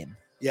eat him.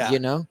 Yeah.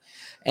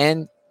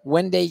 And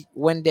when they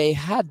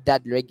had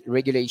that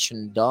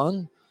regulation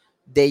done,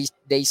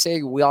 they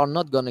say, we are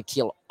not going to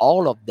kill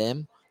all of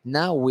them.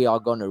 Now we are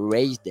going to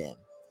raise them.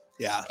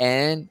 Yeah.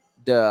 And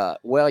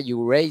where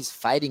you raise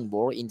fighting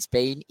bull in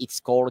Spain,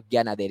 it's called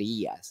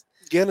ganaderias.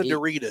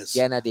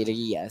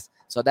 Ganaderias.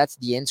 So that's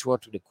the answer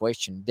to the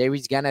question. There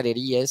is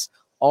ganaderias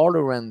all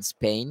around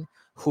Spain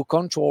who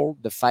control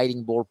the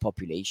fighting bull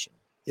population.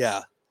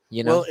 Yeah.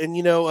 Well,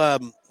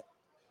 and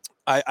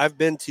I've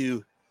been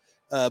to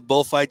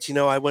bullfights.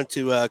 I went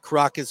to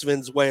Caracas,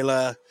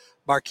 Venezuela,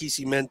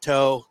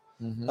 Barquisimeto.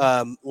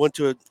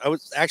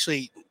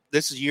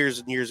 This is years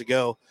and years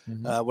ago,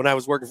 when I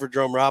was working for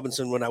Jerome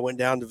Robinson, when I went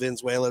down to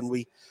Venezuela, and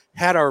we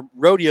had our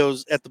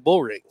rodeos at the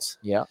bull rings.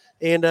 Yeah.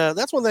 And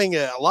that's one thing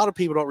a lot of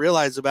people don't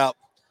realize about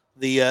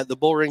the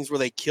bull rings where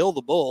they kill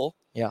the bull.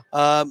 Yeah.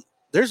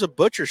 There's a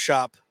butcher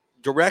shop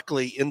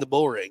directly in the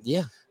bull ring.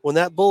 Yeah. When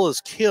that bull is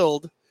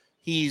killed,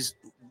 he's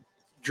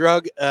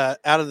drug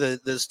out of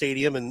the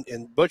stadium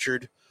and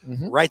butchered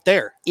right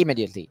there.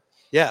 Immediately.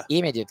 Yeah.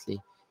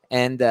 Immediately.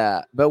 And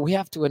but we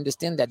have to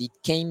understand that it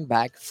came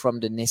back from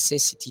the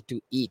necessity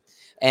to eat.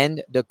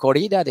 And the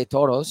corrida de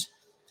toros,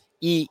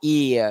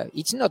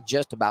 it's not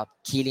just about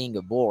killing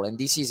a bull. And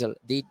this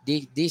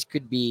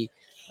could be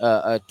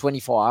a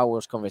 24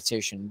 hours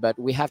conversation, but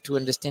we have to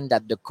understand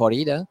that the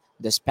corrida,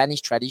 the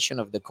Spanish tradition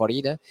of the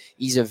corrida,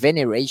 is a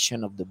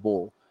veneration of the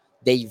bull.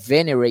 They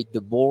venerate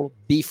the bull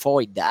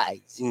before it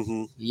dies,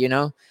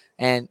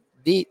 and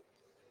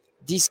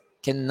this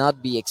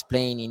cannot be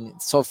explained in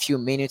so few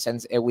minutes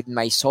and with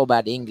my so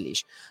bad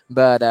English.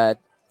 But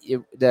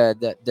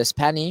the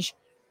Spanish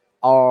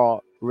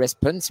are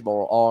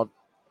responsible, or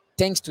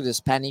thanks to the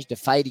Spanish, the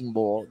fighting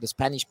bull, the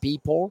Spanish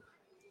people,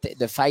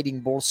 the fighting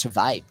bull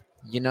survived,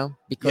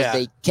 because Yeah.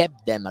 they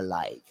kept them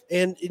alive.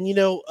 And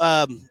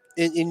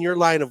in your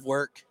line of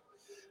work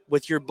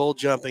with your bull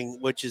jumping,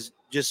 which is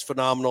just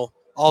phenomenal,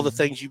 all the Mhm.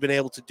 things you've been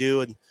able to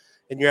do and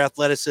your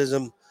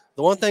athleticism.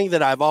 The one thing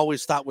that I've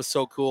always thought was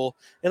so cool,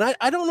 and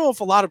I don't know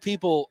if a lot of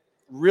people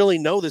really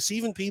know this,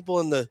 even people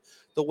in the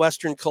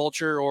Western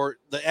culture or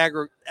the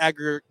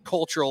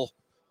agricultural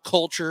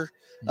culture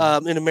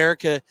in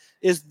America,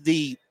 is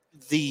the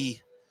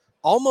it's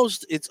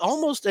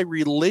almost a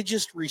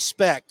religious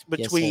respect Yes,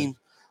 sir. between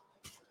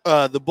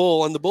the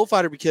bull and the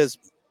bullfighter, because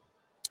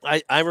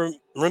I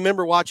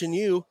remember watching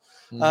you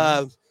Mhm.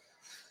 uh,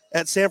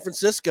 at San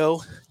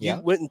Francisco. You Yeah.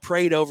 went and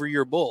prayed over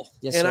your bull,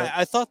 Yes, and sir.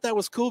 I thought that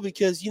was cool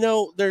because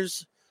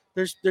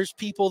there's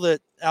people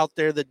that out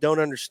there that don't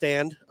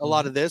understand a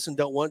lot Mhm. of this and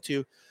don't want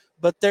to,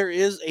 but there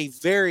is a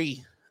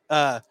very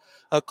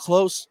a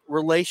close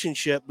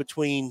relationship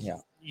between Yeah.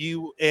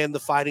 you and the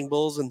fighting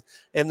bulls and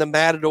the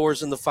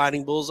matadors and the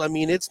fighting bulls. I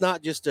mean, it's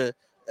not just a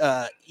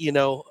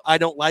I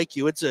don't like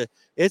you. It's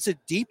a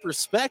deep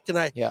respect,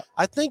 and Yeah.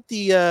 I think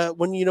the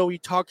when we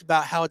talked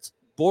about how it's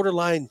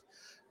borderline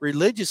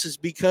religious is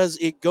because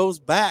it goes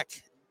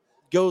back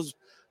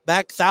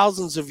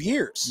thousands of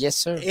years. Yes,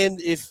 sir. And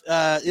if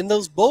in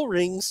those bull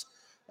rings,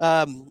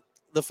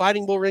 the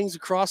fighting bull rings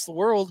across the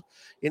world,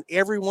 in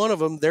every one of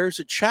them, there's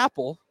a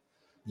chapel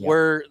Yeah.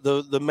 where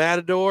the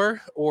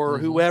matador or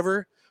Mhm.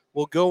 whoever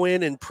will go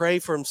in and pray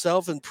for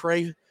himself and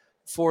pray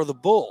for the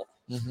bull.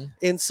 Mhm.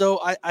 And so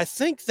I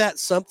think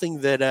that's something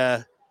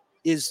that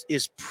is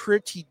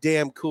pretty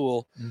damn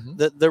cool.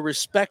 Mhm. The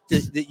respect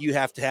that you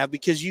have to have,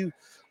 because you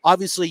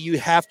obviously you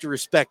have to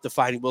respect the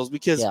fighting bulls,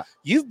 because Yeah.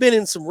 you've been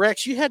in some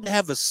wrecks. You had to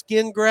have a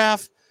skin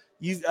graft.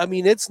 I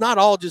mean, it's not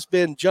all just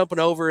been jumping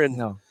over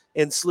No.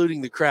 and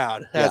saluting the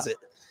crowd, Yeah. has it?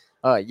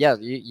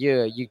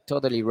 Yeah. You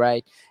totally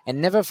right.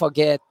 And never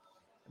forget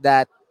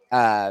that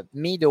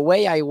me, the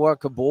way I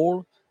work a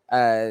bull,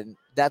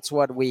 that's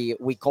what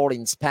we call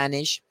in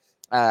Spanish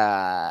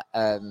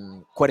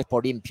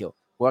cuerpo limpio,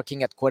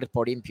 working at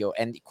cuerpo limpio.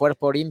 And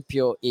cuerpo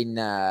limpio,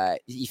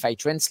 if I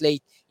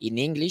translate in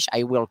English,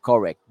 I will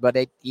correct, but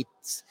it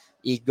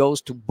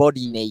goes to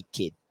body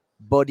naked.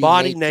 Body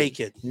Body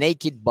naked. naked.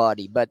 Naked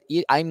body, but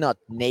I'm not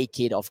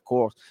naked, of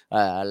course,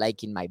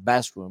 like in my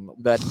bathroom.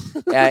 But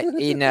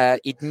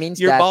it means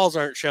Your that, balls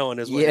aren't showing,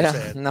 is what you're yeah,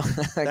 saying. no,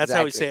 That's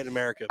how we say exactly. it in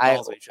America. I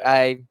Balls ain't showing.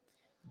 I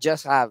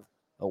just have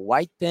a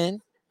white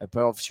pant, a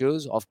pair of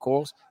shoes, of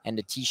course, and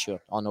a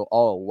t-shirt or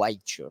a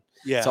white shirt.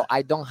 Yeah. So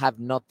I don't have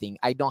nothing.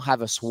 I don't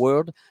have a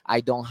sword.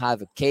 I don't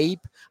have a cape.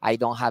 I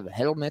don't have a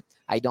helmet.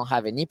 I don't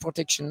have any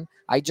protection.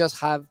 I just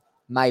have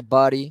my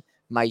body,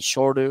 my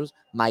shoulders,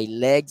 my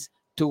legs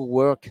to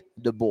work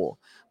the bull.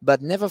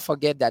 But never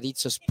forget that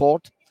it's a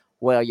sport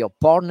where your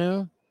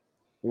partner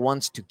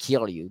wants to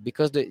kill you,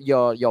 because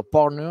your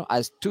partner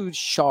has two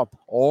sharp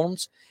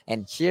horns.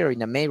 And here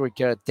in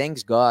America,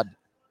 thanks God,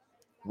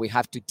 we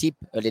have to tip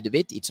a little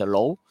bit. It's a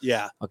law.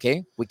 Yeah.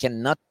 Okay, we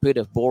cannot put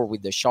a bull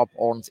with the sharp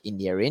horns in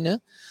the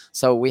arena,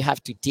 so we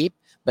have to tip.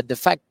 But the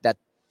fact that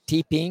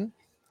tipping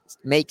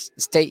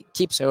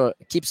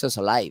keeps us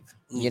alive,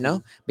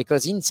 Mhm.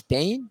 because in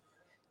Spain,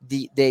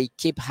 they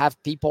keep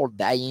have people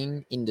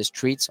dying in the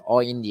streets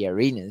or in the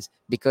arenas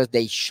because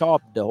they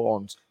sharp the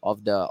horns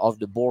of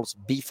the bulls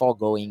before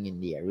going in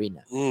the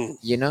arena.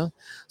 Mm.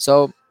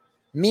 So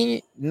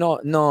me, no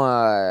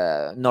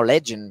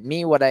legend.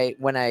 Me, what I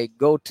when I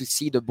go to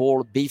see the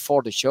bull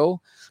before the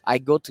show, I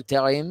go to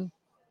tell him,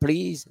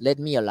 please let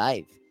me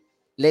alive,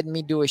 let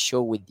me do a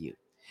show with you.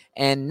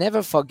 And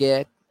never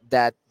forget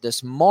that the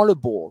smaller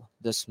bull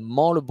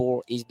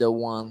is the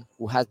one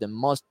who has the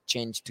most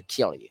chance to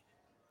kill you.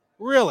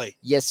 Really?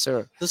 Yes,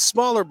 sir. The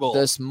smaller bull.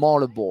 The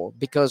smaller bull,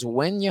 because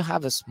when you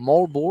have a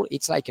small bull,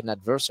 it's like an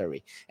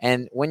adversary.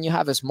 And when you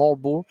have a small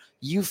bull,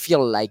 you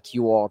feel like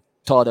you are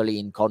totally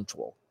in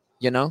control,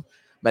 you know?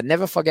 But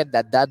never forget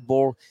that that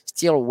bull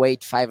still weighs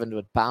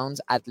 500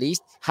 pounds at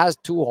least, has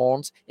two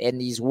horns, and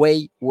is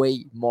way,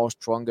 way more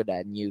stronger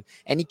than you.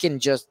 And he can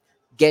just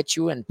get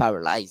you and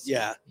paralyze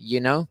Yeah. you.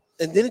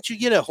 And didn't you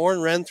get a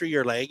horn run through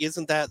your leg?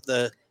 Isn't that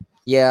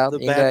Yeah, the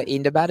in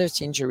bad? the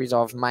baddest injuries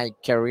of my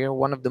career,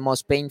 one of the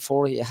most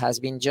painful has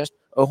been just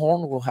a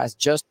horn who has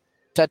just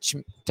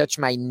touched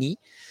my knee,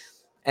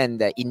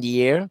 and in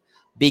the air,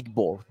 big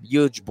ball,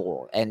 huge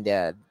ball, and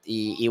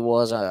it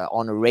was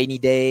on a rainy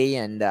day,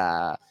 and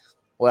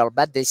well,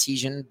 bad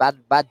decision,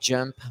 bad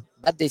jump,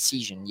 bad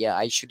decision. Yeah,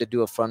 I should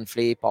do a front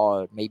flip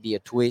or maybe a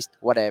twist,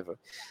 whatever.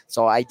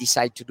 So I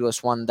decided to do a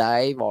swan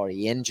dive or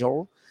the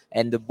angel,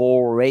 and the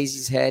ball raised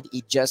his head.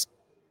 It just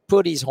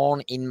put his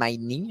horn in my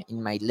knee,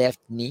 in my left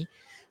knee,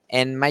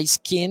 and my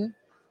skin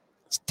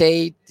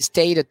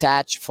stayed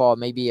attached for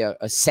maybe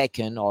a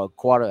second or a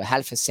quarter,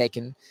 half a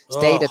second.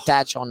 Stayed Oh,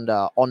 attached on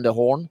the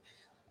horn,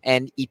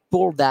 and it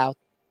pulled out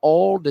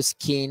all the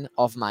skin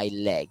of my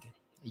leg.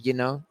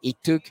 It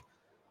took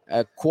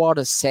a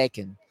quarter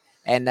second,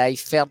 and I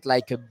felt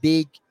like a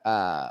big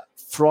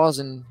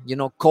frozen,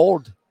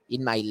 cold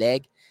in my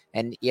leg,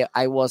 and yeah,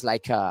 I was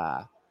like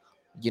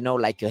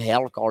like a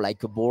elk or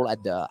like a bull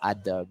at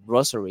the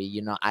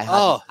grocery.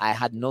 I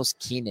had no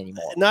skin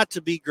anymore. Not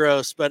to be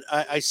gross, but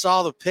I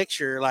saw the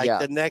picture like Yeah.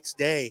 the next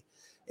day,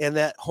 and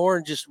that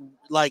horn just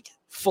like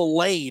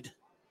filleted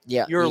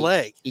your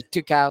leg. It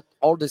took out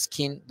all the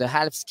skin, the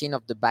half skin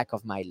of the back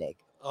of my leg.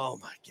 Oh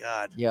my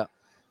God. Yeah.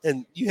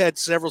 And you had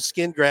several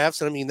skin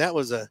grafts. I mean, that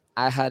was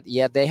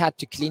They had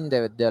to clean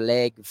the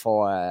leg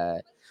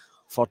for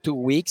 2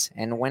 weeks,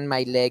 and when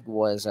my leg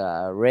was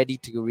ready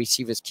to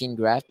receive a skin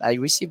graft, I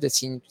received a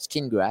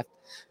skin graft,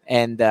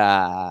 and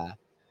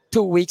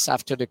 2 weeks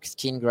after the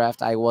skin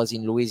graft, I was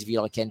in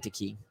Louisville,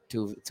 Kentucky,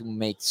 to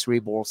make 3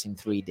 balls in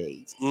 3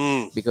 days.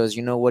 Because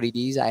you know what it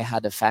is, I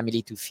had a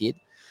family to feed,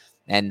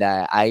 and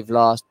I've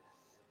lost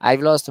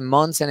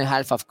months and a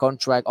half of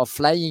contract of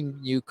flying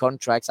new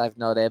contracts. I've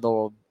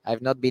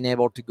not been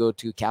able to go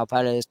to Cow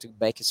Palace, to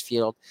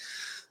Bakersfield.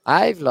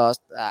 I've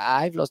lost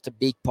a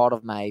big part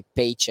of my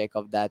paycheck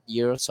of that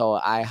year, so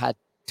I had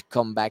to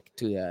come back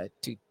to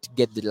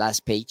get the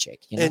last paycheck.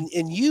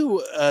 And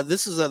you,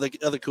 this is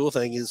other cool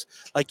thing is,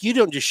 like, you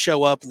don't just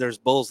show up and there's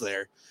bulls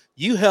there.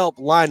 You help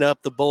line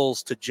up the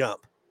bulls to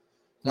jump.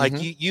 Like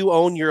you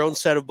own your own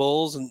set of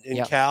bulls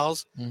and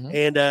cows,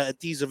 and at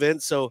these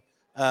events. So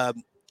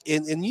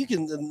and you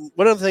can.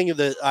 One other thing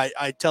that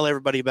I tell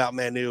everybody about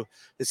Manu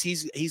is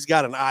he's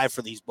got an eye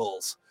for these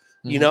bulls.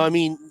 You know, I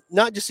mean,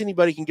 not just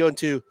anybody can go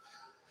into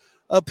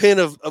a pen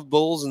of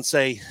bulls and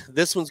say,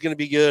 this one's going to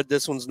be good,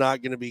 this one's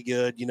not going to be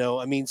good. You know,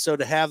 I mean, so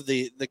to have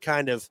the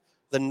kind of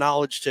the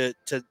knowledge to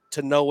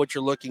know what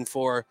you're looking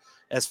for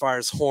as far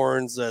as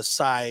horns,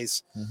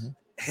 size,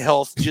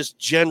 health, just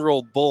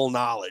general bull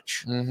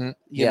knowledge,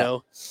 you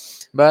know.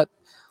 But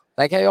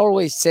like I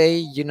always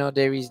say,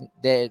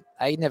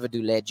 I never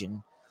do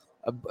legend.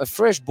 A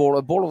fresh bull,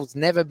 a bull who's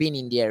never been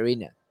in the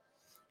arena.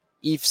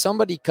 If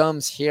somebody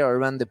comes here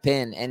around the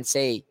pen and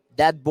say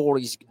that ball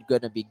is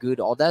going to be good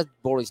or that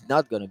ball is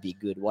not going to be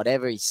good,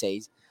 whatever he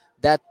says,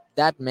 that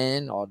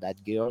man or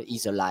that girl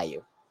is a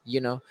liar,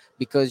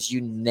 because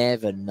you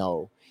never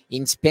know.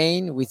 In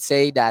Spain, we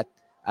say that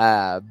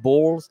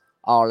balls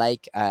are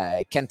like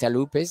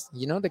cantaloupes.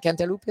 You know the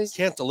cantaloupes?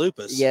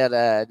 Cantaloupes? Yeah,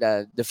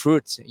 the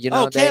fruits.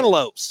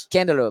 Cantaloupes.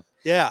 Cantaloupe.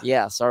 Yeah.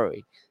 Yeah,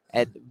 sorry.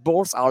 And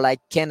balls are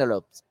like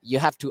cantaloupes. You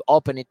have to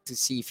open it to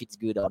see if it's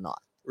good or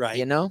not.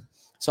 Right.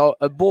 So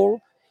a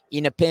bull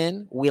in a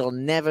pen will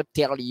never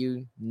tell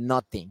you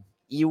nothing.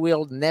 He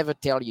will never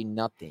tell you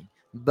nothing.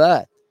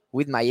 But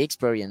with my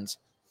experience,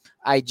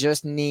 I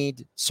just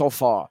need so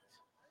far.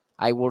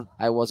 I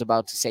was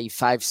about to say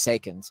 5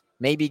 seconds.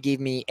 Maybe give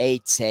me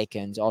 8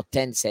 seconds or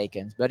 10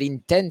 seconds. But in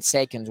 10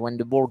 seconds, when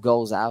the ball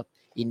goes out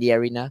in the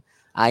arena,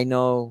 I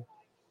know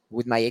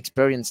with my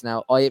experience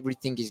now,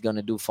 everything is going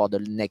to do for the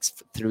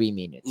next 3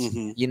 minutes.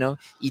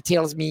 He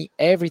tells me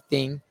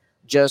everything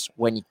just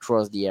when he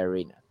crosses the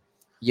arena.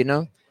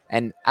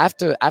 And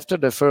after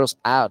the first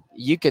out,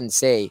 you can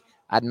say,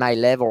 at my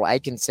level, I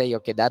can say,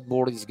 okay, that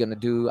ball is going to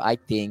do, I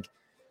think,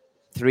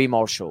 3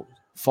 more shows,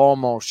 4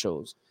 more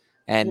shows.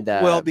 And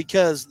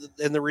because,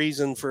 and the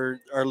reason for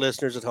our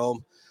listeners at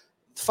home,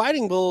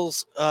 fighting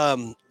bulls,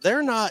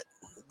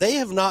 they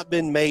have not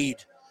been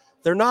made.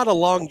 They're not a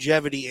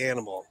longevity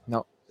animal.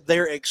 No.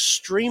 They're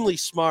extremely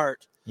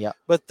smart. Yeah.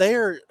 But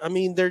they're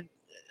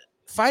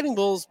fighting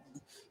bulls.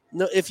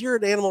 No, if you're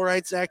an animal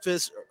rights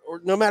activist,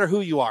 or no matter who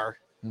you are,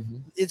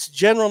 it's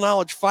general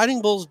knowledge. Fighting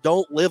bulls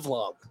don't live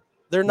long.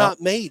 They're not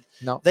made.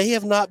 No. They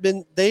have not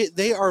been.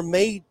 They are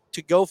made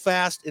to go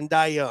fast and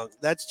die young.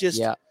 That's just.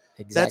 Yeah.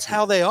 Exactly. That's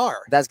how they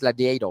are. That's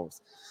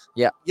gladiators.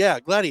 Yeah. Yeah,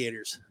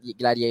 gladiators.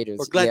 Gladiators.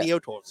 Or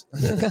gladiators.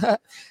 Yeah.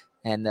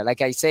 And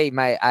like I say,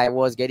 I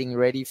was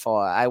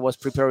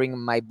preparing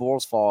my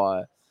bulls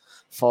for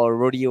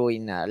rodeo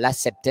in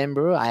last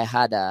September. I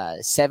had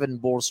 7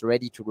 bulls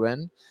ready to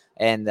run.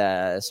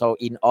 And so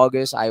in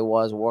August, I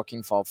was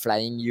working for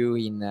Flying U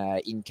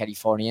in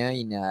California,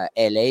 in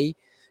LA.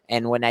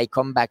 And when I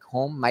come back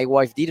home, my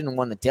wife didn't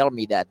want to tell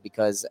me that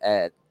because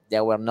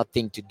there were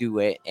nothing to do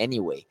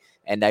anyway.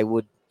 And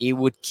it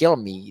would kill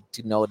me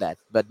to know that.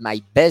 But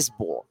my best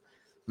bull,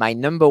 my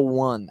number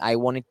one, I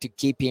wanted to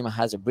keep him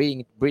as a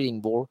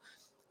breeding bull,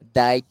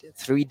 died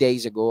 3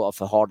 days ago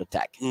of a heart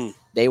attack.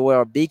 They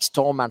were a big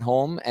storm at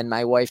home. And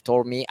my wife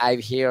told me, I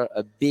hear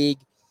a big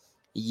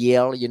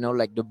yell,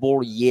 like the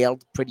bull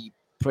yelled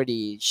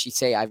pretty. She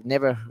say, I've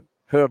never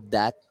heard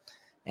that.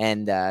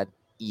 And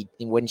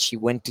when she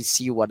went to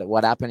see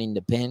what happened in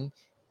the pen,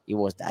 he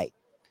was died.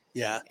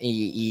 Yeah.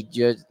 He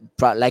just,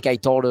 like I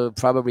told her,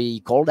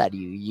 probably called at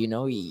you.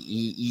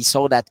 He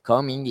saw that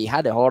coming. He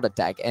had a heart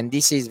attack, and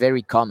this is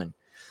very common.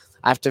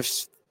 After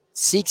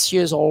 6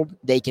 years old,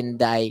 they can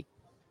die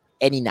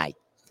any night,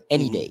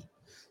 any day.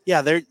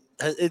 Yeah,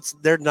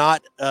 they're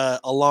not a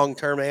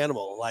long-term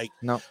animal. Like,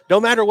 no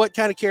matter what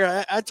kind of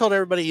care. I told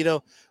everybody,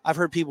 I've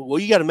heard people, well,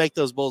 you got to make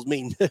those bulls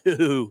mean.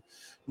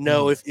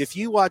 No, if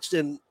you watched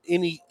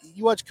you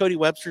watch Cody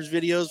Webster's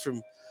videos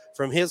from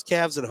from his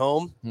calves at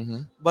home,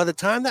 by the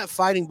time that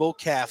fighting bull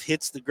calf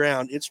hits the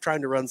ground, it's trying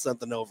to run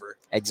something over.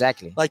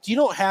 Exactly. Like, you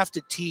don't have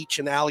to teach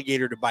an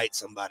alligator to bite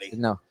somebody.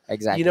 No,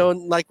 exactly. You know,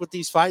 and like with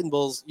these fighting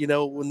bulls, you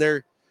know, when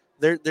they're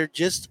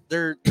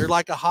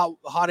like a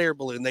hot air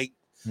balloon. They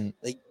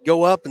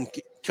go up and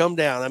come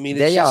down. I mean,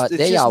 they are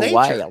nature.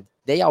 wild.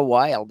 They are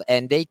wild,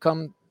 and they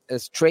come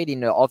straight in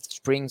the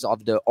offsprings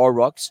of the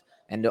aurochs.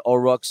 And the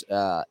aurochs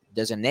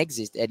doesn't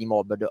exist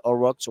anymore, but the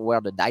aurochs were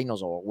the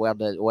dinosaur, where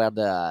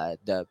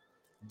the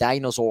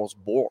dinosaurs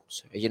born,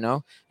 you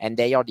know, and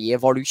they are the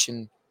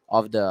evolution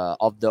of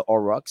the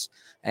aurochs.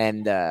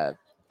 And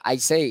I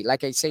say,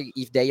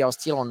 if they are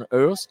still on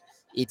Earth,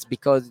 it's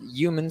because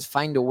humans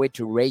find a way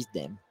to raise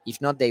them.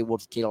 If not, they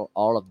would kill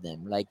all of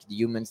them, like the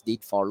humans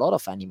did for a lot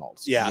of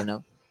animals. Yeah, you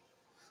know.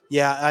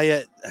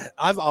 Yeah,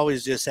 I've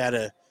always just had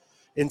a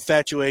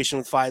infatuation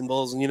with fighting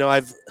bulls, and you know,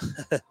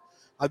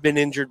 I've been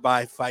injured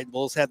by fighting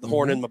bulls. Had the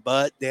horn in my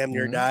butt, damn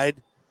near died.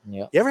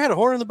 Yeah. You ever had a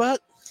horn in the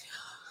butt?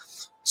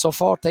 So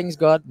far, thanks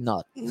God,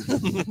 not.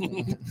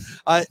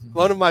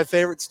 One of my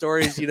favorite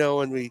stories, you know,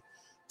 when we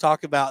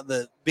talk about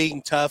the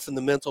being tough and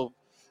the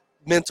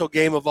mental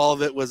game of all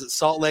of it, was at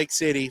Salt Lake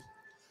City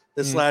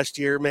this last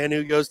year.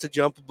 Manu goes to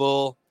jump a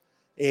bull,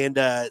 and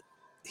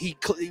you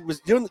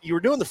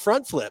were doing the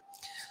front flip,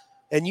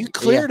 and you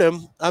cleared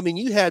him. I mean,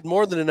 you had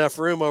more than enough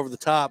room over the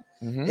top,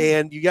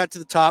 and you got to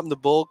the top, and the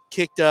bull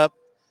kicked up,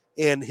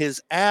 and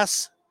his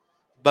ass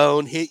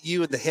bone hit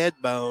you in the head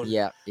bone.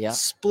 Yeah.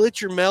 Split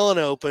your melon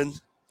open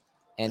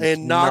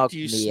and knocked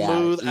you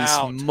smooth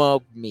out.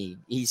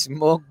 He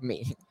smoked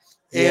me.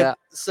 And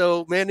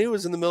so Manu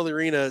was in the middle of the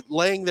arena,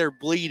 laying there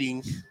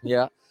bleeding.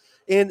 Yeah.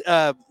 And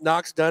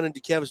Knox Dunn and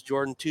DeKevis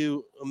Jordan,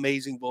 two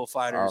amazing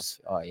bullfighters.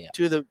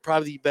 Two of the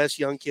probably the best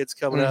young kids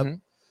coming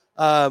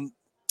up.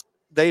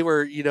 They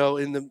were, you know,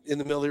 in the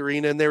middle of the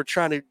arena, and they were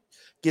trying to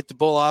get the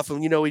bull off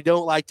him. You know, we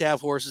don't like to have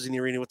horses in the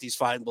arena with these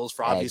fighting bulls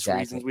for obvious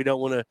reasons. We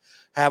don't want to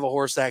have a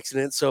horse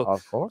accident. So,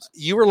 of course,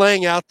 you were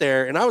laying out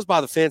there, and I was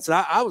by the fence, and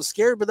I was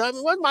scared, but I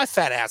mean, what's my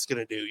fat ass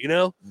going to do, you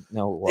know?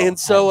 No, well, and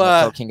so I'm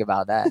not talking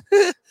about that.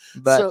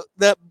 But so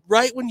that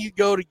right when you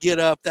go to get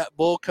up, that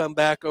bull come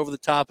back over the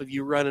top of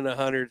you running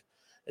 100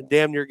 and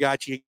damn near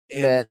got you.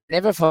 But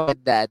never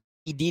forget that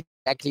he did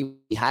exactly what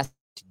he has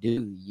to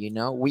do. You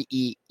know,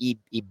 he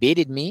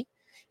beat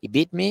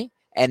me,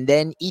 and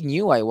then he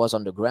knew I was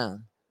on the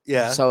ground.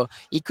 Yeah. So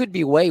it could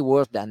be way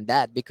worse than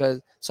that,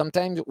 because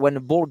sometimes when a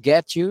bull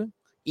gets you,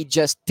 it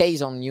just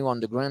stays on you on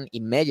the ground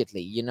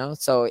immediately, you know.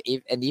 So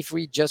if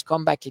we just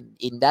come back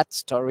in that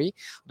story,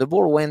 the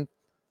bull went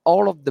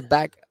all of the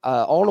back,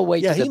 all the way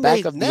to the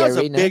back of the arena.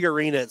 That was a big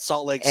arena at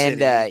Salt Lake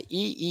City.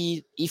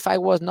 And if I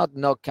was not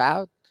knocked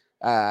out,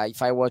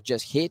 if I was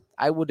just hit,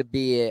 I would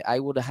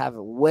have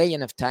way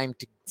enough time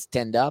to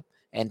stand up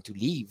and to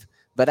leave.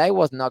 But I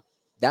was knocked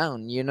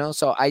down, you know.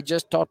 So I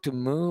just thought to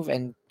move,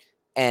 and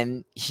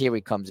here he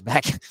comes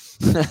back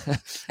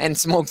and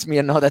smokes me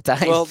another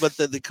time. Well, but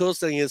the coolest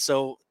thing is,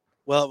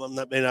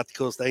 maybe not the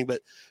coolest thing,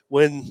 but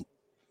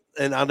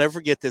and I'll never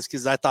forget this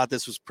because I thought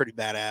this was pretty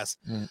badass.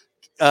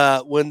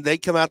 When they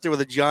come out there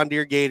with a John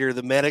Deere Gator,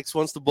 the medics,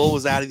 once the bull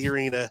was out of the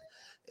arena,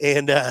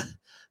 and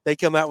they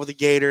come out with a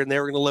Gator, and they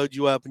were going to load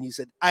you up, and you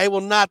said, "I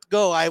will not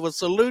go. I will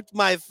salute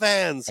my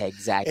fans."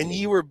 Exactly. And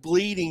you were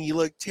bleeding. You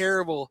looked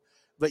terrible.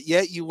 But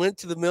yet you went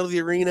to the middle of the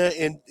arena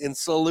and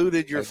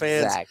saluted your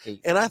fans.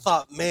 And I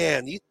thought,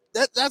 man,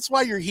 that's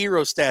why you're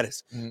hero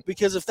status.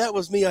 Because if that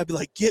was me, I'd be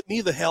like, get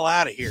me the hell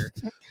out of here.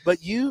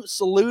 But you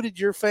saluted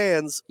your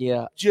fans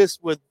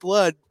just with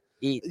blood.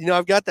 You know,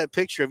 I've got that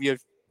picture of you.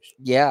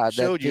 Yeah,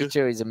 that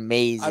picture is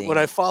amazing. When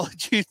I followed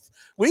you,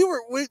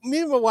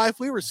 me and my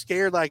wife, we were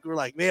scared. We're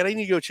like, man, I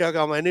need to go check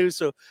on my news.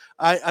 So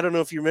I don't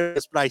know if you remember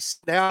this, but I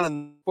sat down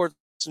in the sports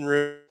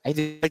room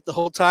the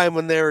whole time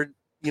when they were,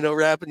 you know,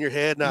 wrapping your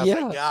head, and I was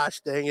like, gosh,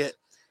 dang it.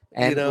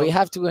 And we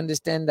have to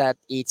understand that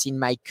it's in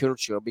my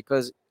culture,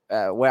 because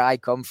where I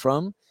come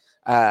from,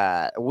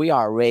 we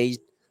are raised,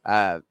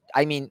 I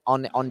mean,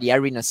 on the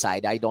arena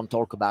side. I don't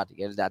talk about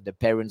that the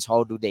parents,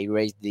 how do they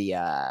raise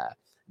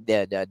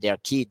their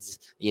kids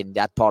in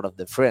that part of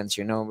the France,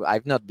 you know.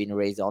 I've not been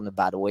raised on a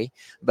bad way,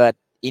 but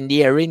in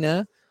the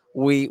arena,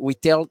 we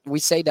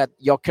say that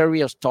your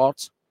career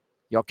starts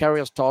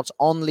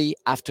only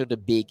after the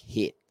big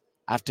hit,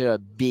 after a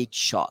big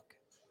shock.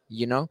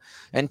 You know,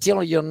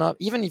 until you're not,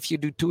 even if you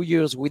do 2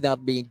 years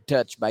without being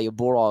touched by a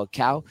bull or a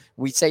cow,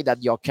 we say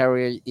that your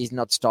career is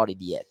not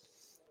started yet.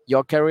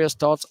 Your career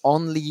starts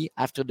only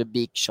after the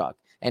big shock.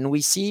 And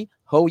we see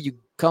how you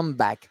come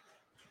back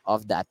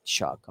of that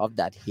shock, of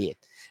that hit.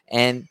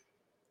 And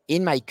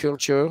in my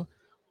culture,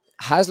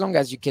 as long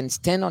as you can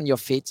stand on your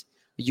feet,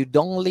 you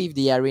don't leave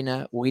the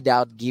arena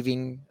without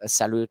giving a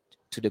salute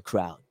to the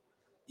crowd.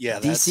 Yeah,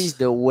 this is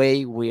the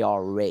way we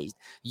are raised.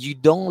 You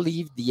don't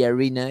leave the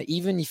arena,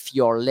 even if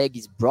your leg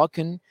is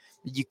broken.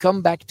 You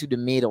come back to the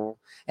middle,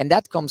 and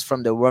that comes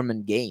from the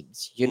Roman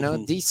games. You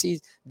know,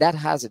 that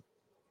has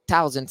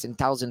thousands and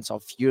thousands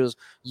of years.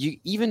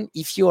 Even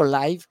if you're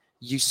alive,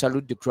 you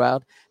salute the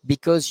crowd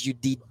because you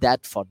did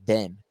that for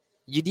them.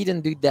 you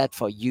didn't do that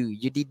for you.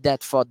 You did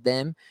that for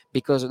them,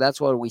 because that's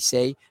what we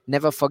say.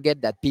 Never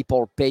forget that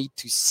people pay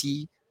to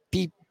see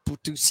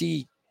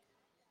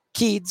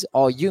kids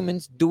or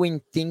humans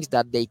doing things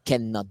that they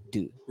cannot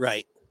do.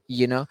 Right.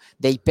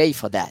 They pay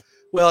for that.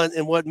 Well,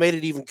 and what made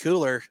it even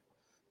cooler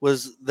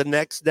was the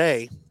next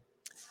day,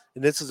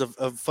 and this is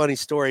a funny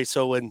story.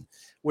 So when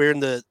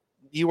we're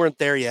you weren't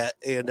there yet,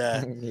 and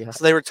Yeah.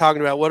 so they were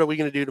talking about what are we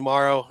going to do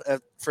tomorrow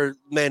for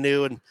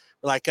Manu, and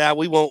we're like,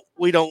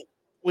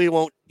 we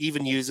won't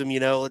even use him.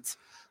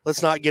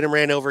 Let's not get him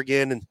ran over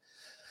again. And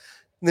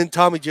then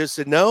Tommy just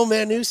said, no,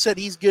 Manu said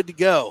he's good to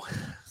go.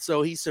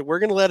 So he said, we're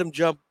going to let him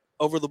jump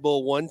over the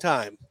bull one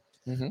time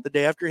the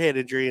day after head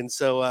injury. And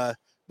so,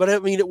 but I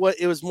mean,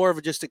 it was more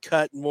of just a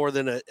cut more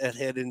than a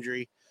head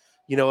injury,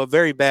 a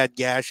very bad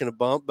gash and a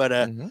bump.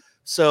 But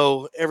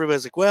so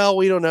everybody's like, well,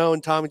 we don't know.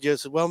 And Tommy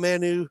just said, well,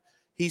 Manu,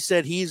 he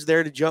said he's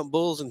there to jump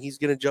bulls and he's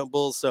going to jump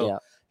bulls. So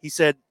he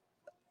said,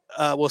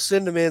 we'll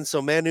send him in.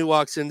 So Manu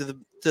walks into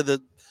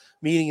the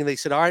meeting and they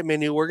said, all right,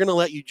 Manu, we're going to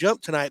let you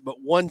jump tonight,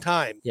 but one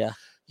time. Yeah.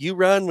 You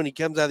run when he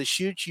comes out of the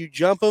chute, you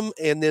jump him,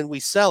 and then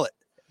we sell it.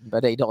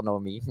 But they don't know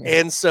me.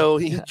 And so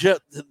he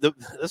jumped.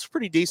 That's a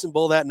pretty decent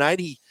bull that night.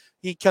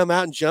 He come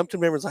out and jumped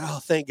him. Everyone's like, oh,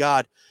 thank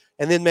God.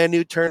 And then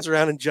Manu turns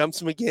around and jumps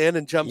him again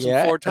and jumps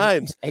him 4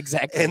 times.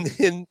 Exactly. And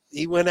then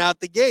he went out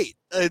the gate.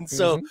 And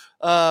so,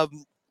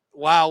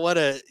 wow, what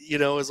it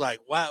was like,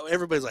 wow,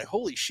 everybody's like,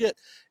 holy shit.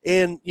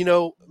 And,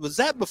 was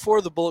that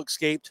before the bull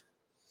escaped?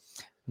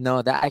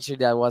 No, that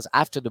was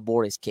after the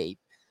bull escape.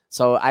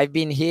 So I've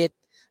been hit.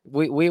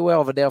 We were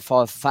over there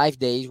for 5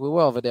 days. We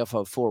were over there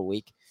for 4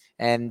 weeks.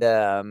 And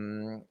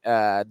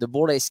the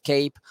bull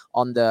escaped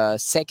on the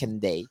 2nd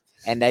day.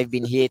 And I've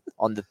been hit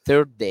on the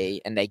 3rd day.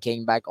 And I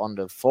came back on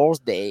the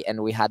 4th day.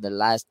 And we had the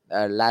last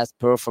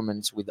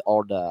performance with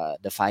all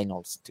the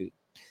finals to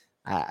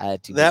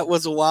that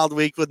was a wild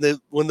week when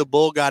the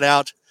bull got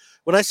out.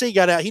 When I say he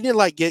got out, he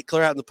didn't get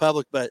clear out in the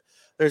public, but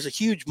there's a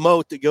huge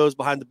moat that goes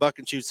behind the buck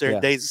and shoots there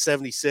in days of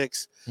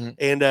 76.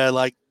 And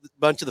a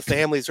bunch of the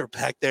families are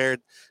back there.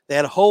 They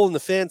had a hole in the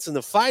fence, and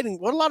the fighting.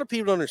 What a lot of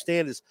people don't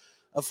understand is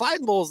a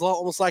fighting bull is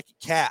almost like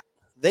a cat.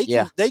 They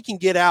can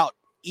get out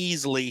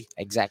easily.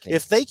 Exactly.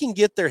 If they can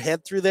get their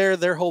head through there,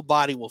 their whole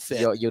body will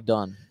fit. You're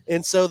done.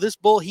 And so this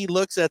bull, he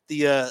looks at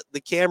the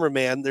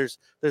cameraman. There's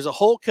a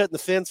hole cut in the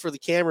fence for the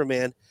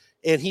cameraman,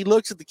 and he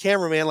looks at the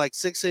cameraman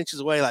 6 inches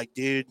away, like,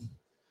 dude,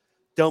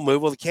 don't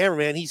move. Well, the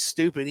cameraman, he's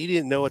stupid. He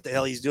didn't know what the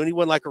hell he's doing. He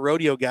wasn't like a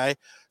rodeo guy.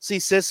 So he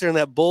sits there, and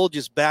that bull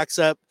just backs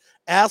up,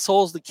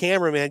 assholes the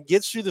cameraman,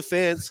 gets through the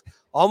fence,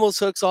 almost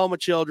hooks all my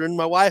children.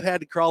 My wife had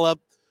to crawl up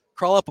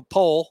a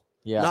pole.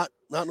 Yeah.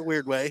 Not in a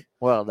weird way.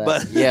 Well, not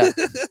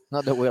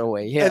the weird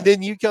way. Yeah. And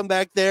then you come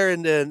back there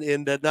and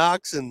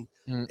Knox and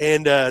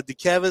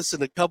DeKevis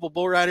and a couple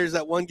bull riders.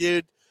 That one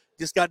dude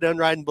just got done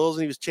riding bulls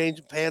and he was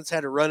changing pants,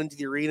 had to run into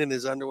the arena in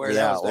his underwear.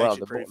 Yeah, that was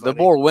pretty funny. The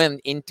bull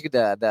went into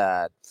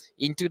the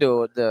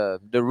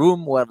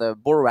room where the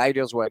bull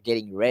riders were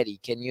getting ready.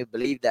 Can you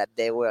believe that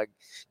they were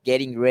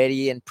getting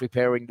ready and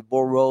preparing the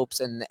bull ropes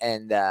and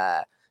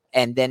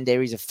then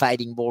there is a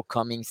fighting bull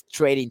coming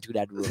straight into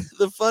that room.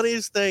 The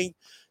funniest thing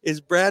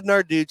is Brad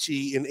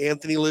Narducci and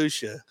Anthony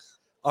Lucia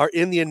are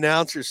in the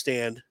announcer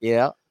stand.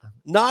 Yeah.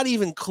 Not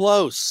even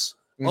close.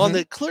 On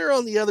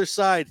the other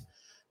side.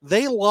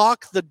 They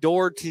lock the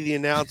door to the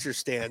announcer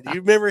stand. Do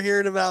you remember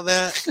hearing about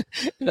that?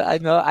 I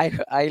know.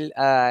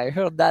 I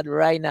heard that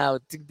right now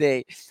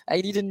today.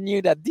 I didn't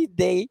knew that. Did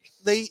they?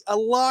 They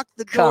locked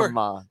the door. Come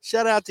on.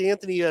 Shout out to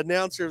Anthony,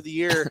 announcer of the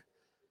year.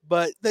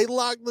 But they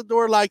locked the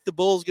door like the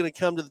bull's going to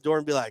come to the door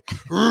and be like,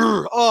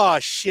 oh,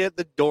 shit,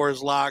 the door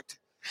is locked.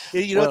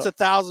 It's a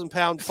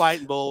 1,000-pound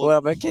fighting bull.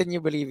 Well, but can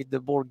you believe it? The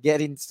bull get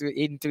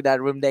into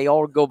that room. They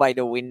all go by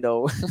the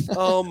window.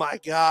 Oh, my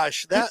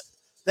gosh.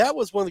 That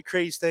was one of the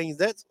craziest things.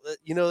 That's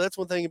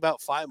one thing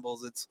about fighting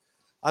bulls.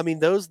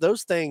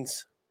 Those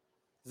things,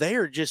 they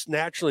are just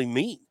naturally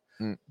mean.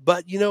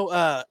 But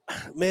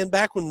man,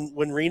 back when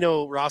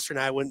Reno, Rosser, and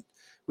I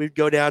we'd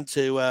go down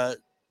to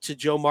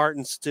Joe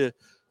Martin's to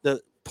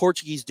the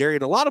Portuguese dairy,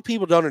 and a lot of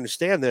people don't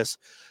understand this.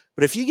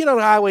 But if you get on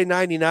Highway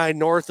 99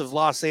 north of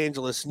Los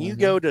Angeles and you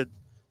go to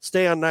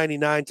stay on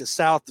 99 to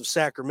south of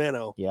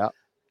Sacramento,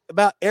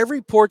 about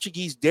every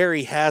Portuguese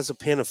dairy has a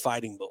pen of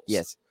fighting bulls.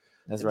 Yes,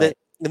 that's right.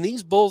 And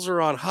these bulls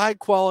are on high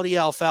quality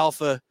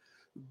alfalfa,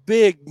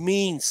 big,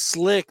 mean,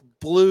 slick,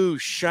 blue,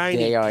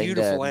 shiny,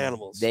 beautiful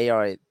animals. They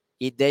are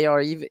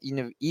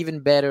even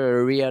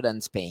better rear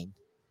than Spain.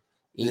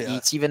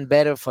 It's even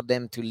better for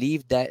them to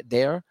live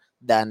there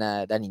than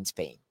in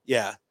Spain.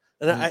 Yeah,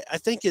 and I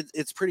think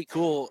it's pretty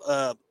cool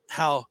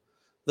how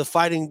the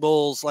fighting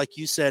bulls, like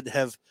you said,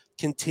 have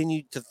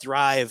continued to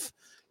thrive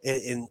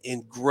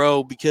and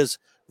grow because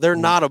they're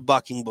not a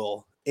bucking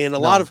bull, and a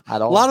lot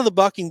of the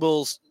bucking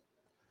bulls.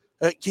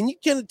 Can you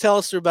kind of tell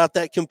us about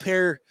that?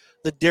 Compare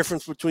the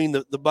difference between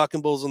the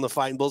bucking bulls and the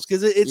fighting bulls,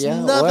 because it's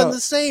nothing the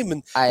same.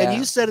 And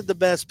you said it the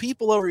best.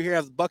 People over here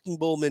have the bucking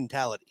bull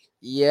mentality.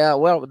 Yeah,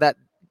 well,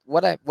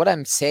 what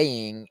I'm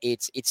saying,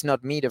 it's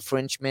not me, the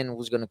Frenchman,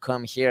 who's gonna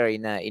come here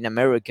in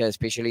America,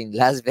 especially in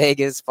Las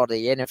Vegas for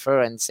the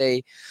NFR, and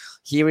say,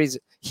 here is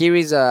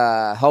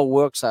how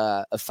works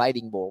a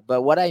fighting ball.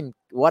 But what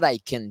I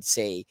can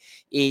say,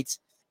 it's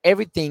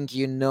everything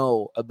you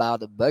know about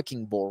the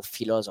bucking ball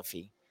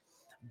philosophy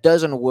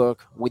doesn't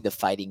work with the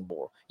fighting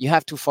ball. You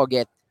have to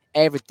forget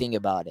everything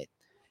about it,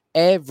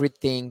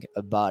 everything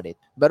about it.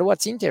 But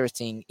what's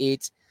interesting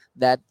is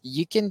that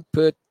you can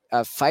put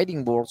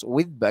fighting balls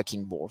with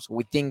bucking balls.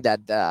 We think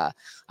that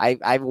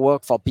I've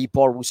worked for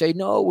people who say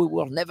no, we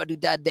will never do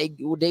that.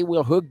 They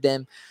will hook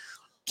them.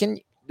 Can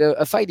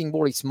a fighting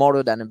ball is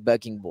smaller than a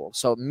bucking ball.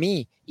 So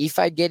me, if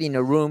I get in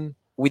a room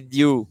with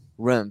you,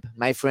 Rump,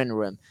 my friend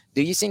Rump,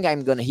 do you think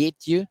I'm gonna hit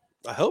you?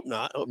 I hope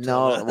not. I hope so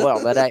No, not.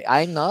 well, but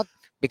I'm not,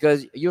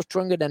 because you're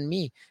stronger than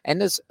me.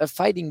 And as a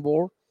fighting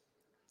ball,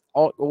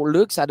 or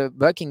looks at a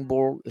bucking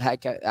ball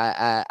like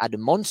at a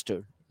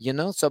monster,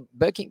 So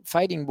bucking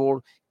fighting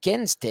ball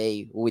can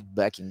stay with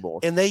bucking ball.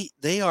 And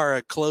they are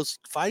a close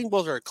fighting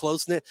balls are a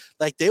close knit.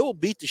 Like they will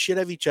beat the shit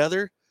out of each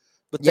other,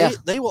 but Yeah,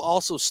 they will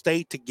also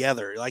stay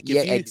together. Like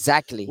yeah, if you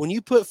exactly. when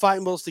you put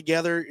fighting bulls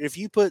together, if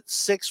you put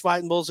 6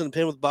 fighting bulls in a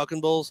pen with bucking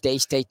bulls, They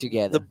stay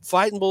together. the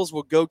fighting bulls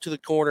will go to the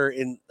corner,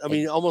 and I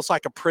mean, Ex- almost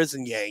like a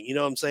prison gang. You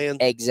know what I'm saying?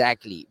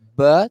 Exactly.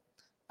 But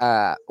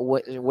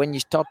when you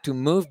start to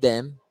move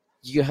them,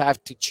 you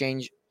have to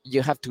change.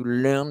 You have to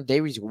learn.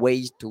 There is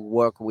ways to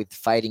work with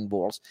fighting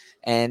balls,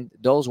 and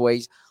those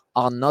ways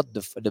are not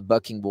the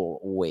bucking ball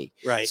way.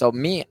 Right. So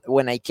me,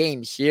 when I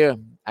came here,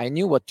 I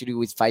knew what to do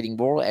with fighting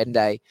ball, and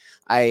I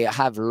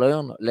have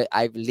learned.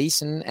 I've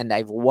listened and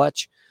I've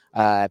watched.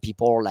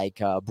 People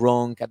like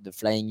Bronk at the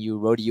Flying U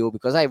Rodeo,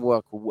 because I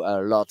work a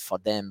lot for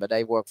them, but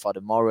I work for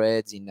the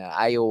Moreds in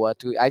Iowa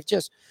too. I've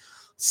just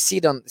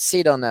sit on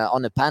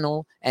a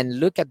panel and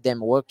look at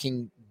them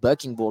working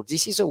bucking ball.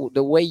 This is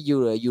the way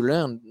you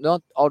learn,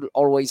 not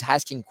always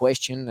asking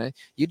question.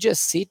 You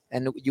just sit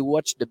and you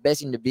watch the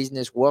best in the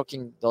business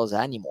working those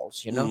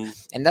animals, Mhm.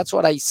 and that's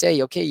what I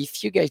say. Okay,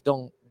 if you guys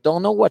don't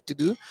know what to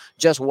do,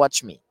 just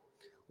watch me,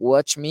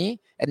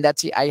 and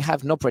that's it. I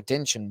have no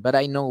pretension, but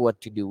I know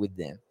what to do with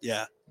them,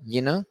 Yeah.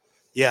 you know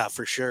Yeah,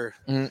 for sure.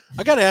 Mm,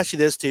 I got to ask you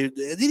this too.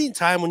 At any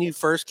time when you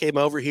first came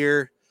over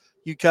here,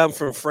 you come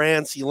from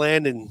France, you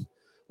land in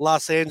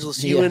Los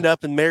Angeles, you yeah, end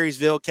up in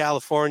Marysville,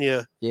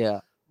 California. yeah,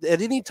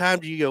 At any time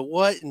do you go,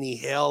 what in the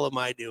hell am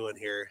I doing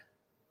here?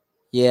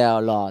 yeah,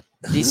 a lot.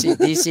 This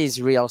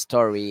is real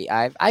story.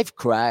 I've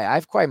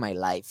cried my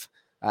life.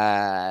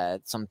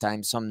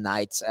 Sometimes, some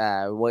nights,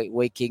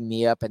 waking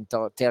me up and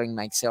telling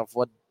myself,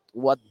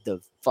 what the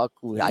fuck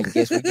I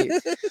guess we did.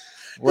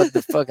 What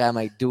the fuck am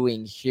I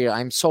doing here?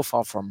 I'm so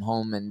far from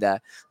home, and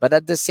but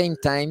at the same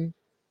time,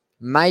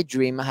 my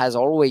dream has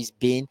always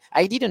been.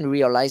 I didn't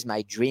realize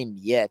my dream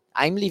yet.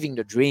 I'm living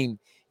the dream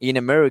in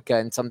America,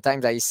 and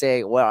sometimes I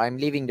say, well, I'm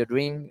living the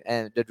dream,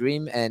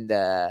 and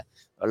a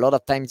lot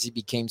of times it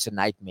becomes a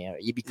nightmare.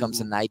 It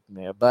becomes a Mhm.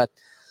 nightmare, but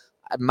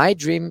my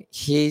dream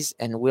is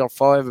and will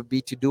forever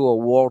be to do a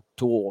world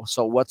tour.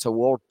 So what's a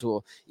world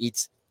tour?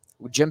 It's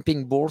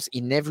jumping balls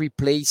in every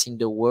place in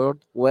the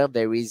world where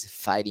there is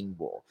fighting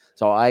ball.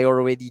 So I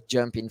already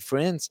jump in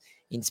France,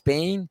 in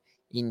Spain,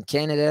 in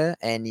Canada,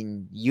 and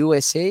in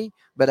USA,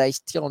 but I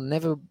still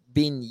never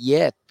been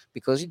yet,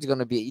 because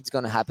it's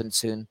gonna happen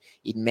soon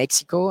in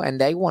Mexico,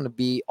 and I want to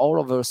be all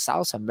over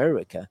South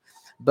America.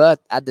 But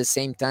at the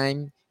same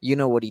time, you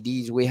know what it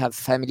is. We have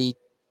family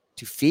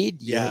to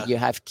feed. You Yeah. you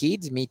have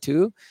kids, me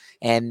too,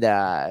 and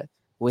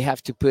we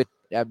have to put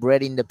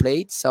bread in the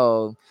plate.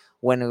 So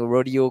when a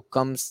rodeo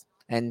comes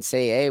and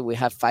say, hey, we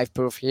have 5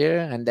 perf here,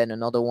 and then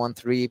another one,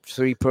 three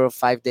perf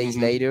 5 days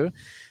Mhm. later,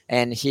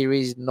 and here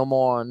is no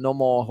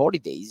more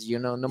holidays,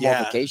 no more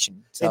Yeah.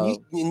 vacation. And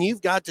So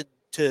you've got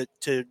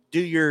to do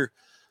your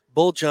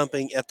bull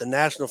jumping at the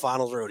National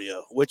Finals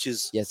Rodeo, which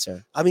is, yes,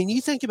 sir. I mean,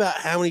 you think about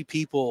how many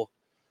people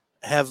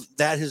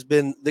has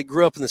been that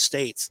grew up in the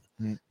States.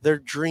 Mm, Their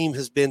dream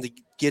has been to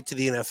get to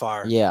the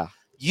NFR. yeah,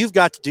 You've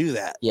got to do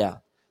that. yeah.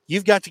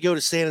 You've got to go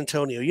to San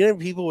Antonio. You know,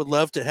 people would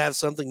love to have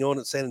something going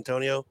at San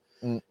Antonio.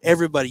 Mm,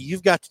 Everybody,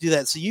 you've got to do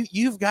that. So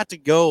you've got to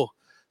go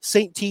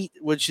St. Tite,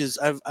 which is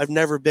I've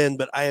never been,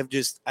 but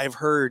I've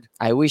heard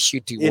I wish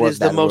you to it work is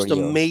the that most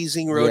rodeo.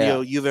 amazing Yeah,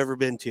 rodeo you've ever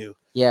been to.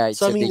 yeah. So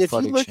It's I a mean, big if you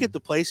look at production. the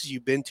places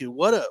you've been to,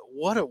 what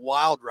a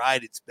wild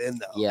ride it's been,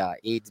 though. Yeah,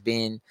 it's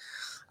been.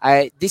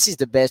 This is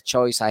the best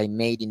choice I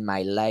made in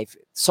my life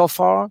so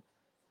far,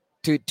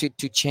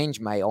 to change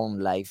my own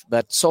life.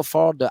 But so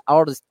far, the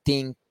hardest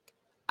thing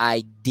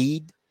I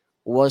did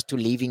was to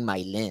leaving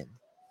my land.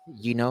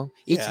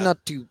 It's Yeah,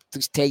 not to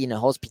stay in a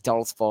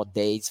hospitals for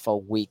days,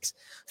 for weeks,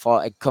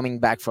 for coming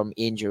back from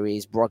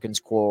injuries, broken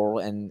skull,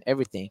 and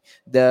everything.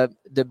 The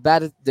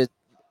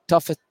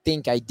toughest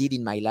thing I did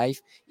in my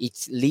life,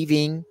 it's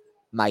leaving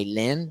my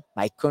land,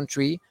 my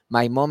country,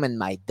 my mom and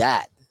my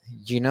dad.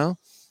 You know,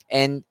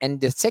 and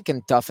the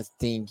second toughest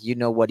thing, you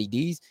know what it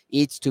is?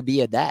 It's to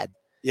be a dad,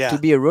 to yeah,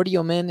 be a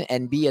rodeo man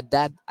and be a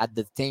dad at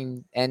the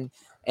same.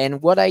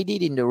 And what I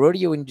did in the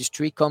rodeo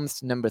industry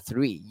comes number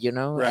three,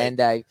 right.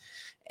 and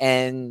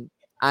and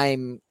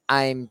I'm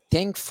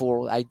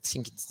thankful. I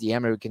think it's the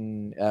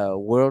American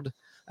word.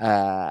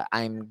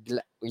 I'm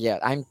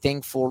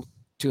thankful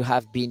to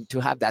have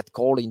that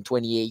call in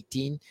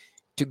 2018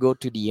 to go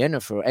to the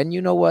NFR. And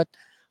you know what?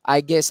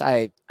 I guess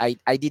I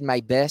did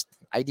my best.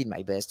 I did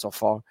my best so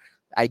far.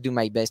 I do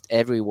my best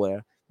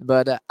everywhere,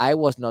 but I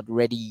was not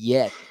ready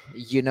yet.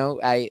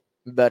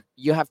 But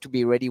you have to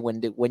be ready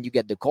when you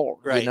get the call.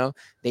 Right.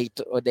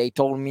 They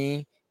told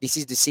me this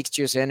is the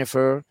 60th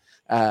NFR.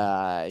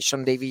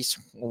 Sean Davis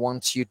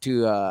wants you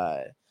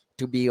to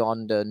be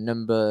on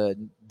the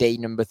day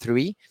number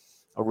 3,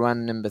 or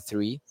run number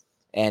 3,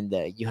 and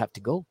you have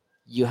to go.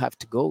 You have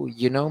to go.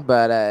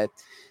 But I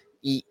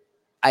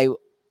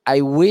I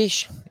I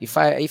wish if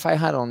I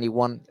had only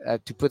one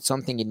to put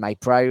something in my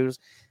priors.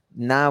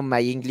 Now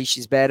my English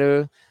is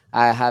better.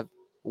 I have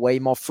way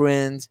more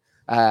friends.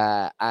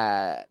 I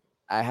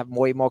have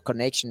way more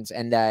connections,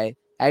 and I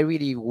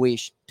really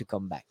wish to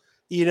come back.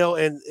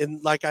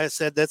 And like I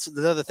said, that's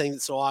another thing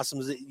that's so awesome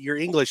is that your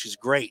English is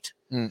great.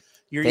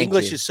 Your Thank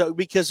English you. is so,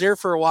 because there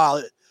for a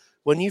while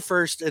when you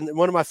first, and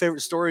one of my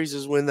favorite stories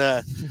is when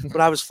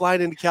I was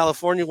flying into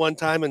California one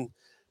time, and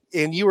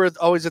you were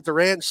always at the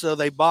ranch, so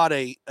they bought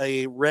a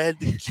red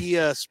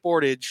Kia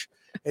Sportage,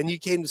 and you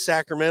came to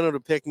Sacramento to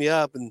pick me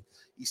up, and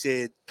you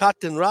said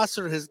Captain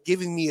Rosser has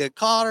given me a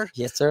car.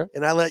 Yes, sir.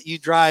 And I let you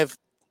drive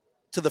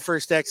to the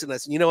first exit. And I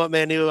said, you know what,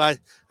 Manu,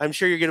 I'm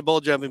sure you're good at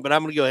bull jumping, but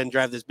I'm going to go ahead and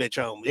drive this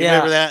bitch home. You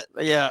remember that?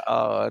 Yeah.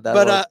 Oh,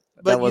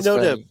 But was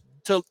funny.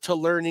 to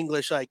learn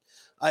English, like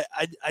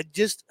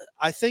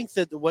I think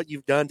that what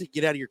you've done to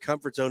get out of your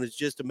comfort zone is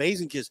just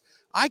amazing, because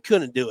I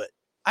couldn't do it.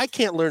 I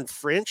can't learn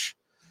French.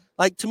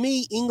 Like, to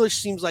me, English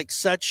seems like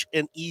such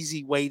an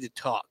easy way to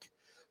talk.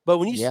 But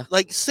when you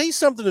like say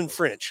something in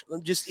French,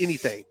 just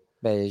anything.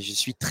 Ben, je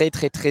suis très,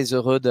 très, très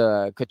heureux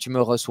que tu me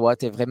reçois.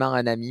 Tu es vraiment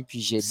un ami, puis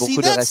j'ai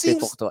beaucoup de respect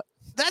pour toi.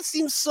 That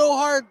seems so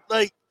hard.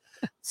 Like,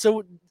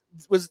 so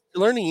was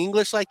learning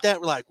English like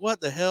that? We're like, what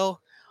the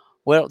hell?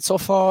 Well, so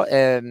far,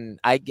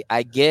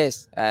 I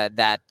guess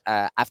that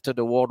after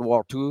the World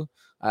War II,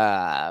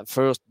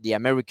 first the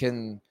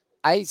American,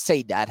 I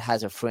say that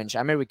has a French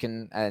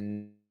American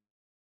and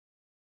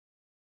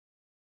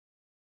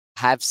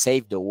have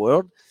saved the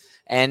world,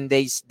 and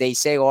they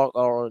say,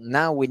 or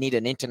now we need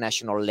an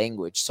international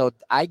language. So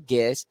I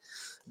guess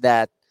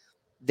that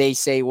they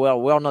say, well,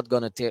 we're not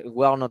gonna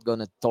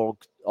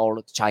talk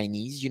all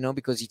Chinese,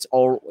 because it's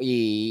all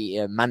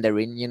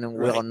Mandarin.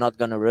 Right. We're not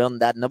gonna learn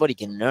that. Nobody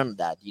can learn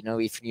that.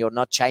 If you're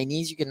not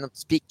Chinese, you cannot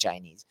speak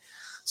Chinese.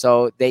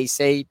 So they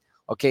say,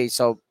 okay,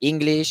 so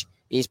English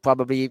is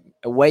probably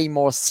way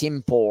more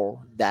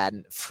simple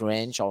than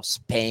French or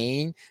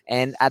Spain,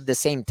 and at the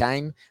same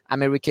time,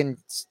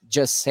 Americans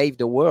just saved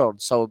the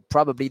world. So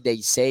probably they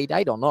say,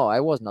 I don't know, I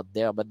was not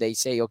there, but they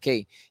say,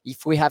 okay,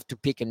 if we have to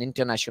pick an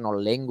international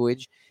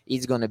language,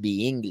 it's gonna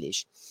be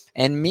English.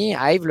 And me,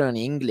 I've learned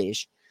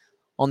English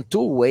on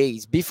 2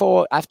 ways.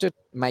 After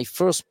my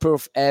first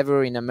perf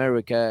ever in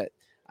America,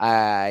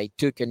 I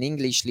took an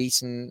English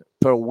lesson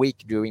per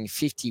week during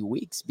 50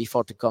 weeks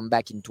before to come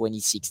back in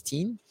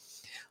 2016.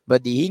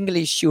 But the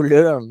English you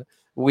learn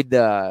with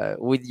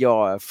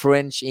your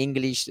French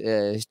English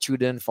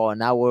student for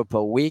an hour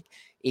per week,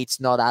 it's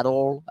not at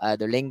all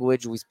the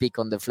language we speak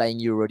on the Flying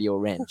U Radio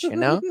Ranch.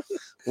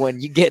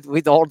 When you get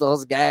with all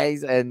those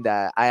guys, and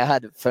I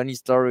had a funny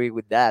story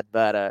with that,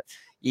 but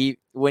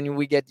when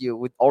we get you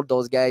with all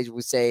those guys,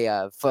 we say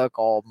fuck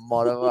or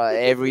whatever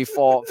every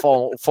four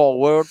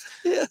words.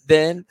 Yeah.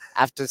 Then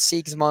after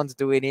 6 months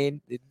doing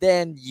it,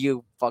 then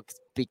you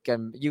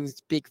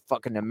speak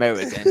fucking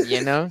American.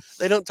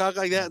 They don't talk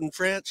like that in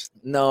French.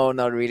 No,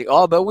 not really.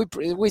 Oh, but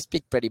we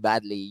speak pretty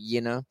badly.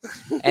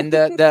 And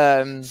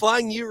the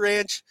Flying U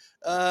Ranch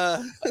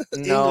no,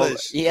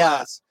 English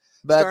class,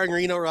 but starring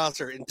Reno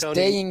Rosser and Tony.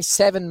 Staying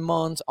 7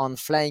 months on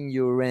Flying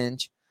U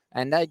Ranch,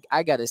 and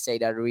I gotta say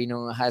that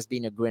Reno has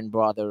been a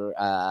grandbrother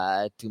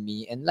to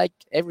me, and like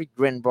every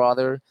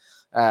grandbrother,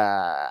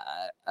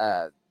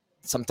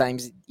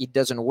 sometimes it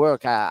doesn't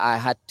work. I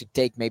had to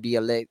take maybe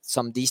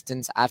some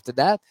distance after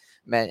that,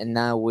 and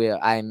now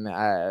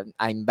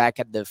I'm back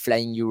at the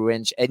Flying U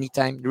Ranch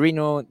anytime.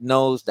 Reno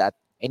knows that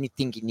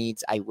anything he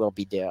needs, I will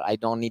be there. I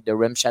don't need the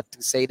RümpChät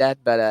to say that,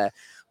 but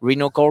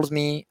Reno calls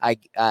me,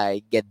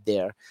 I get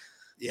there.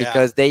 Yeah.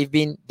 Because they've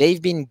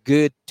been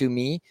good to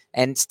me,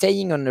 and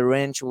staying on the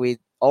ranch with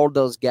all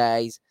those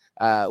guys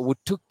who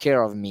took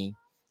care of me,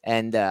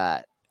 and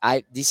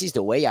this is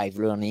the way I've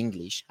learned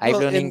English. I've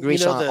learned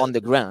English on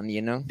the ground.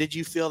 Did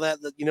you feel that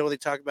they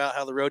talk about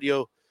how the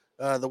rodeo,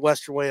 the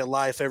Western way of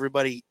life,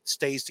 everybody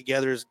stays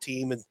together as a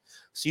team, and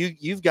so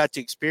you've got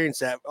to experience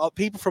that.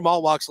 People from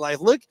all walks of life.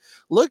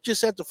 Look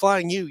just at the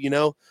Flying U.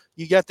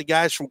 You got the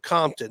guys from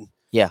Compton.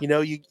 Yeah.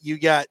 You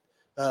got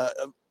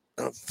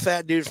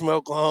fat dude from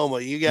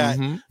Oklahoma. You got,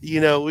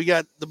 Mm-hmm. We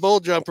got the bull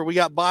jumper. We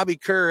got Bobby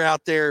Kerr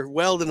out there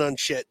welding on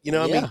shit.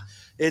 I mean,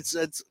 it's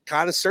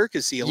kind of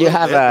circusy. You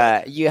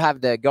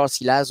have the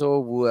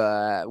Garcilaso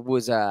who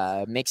was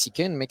a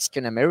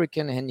Mexican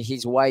American, and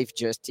his wife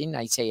Justine.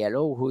 I say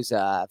hello, who's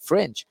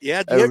French.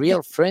 Yeah,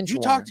 real French. You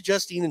talk to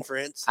Justine in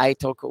French. I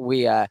talk.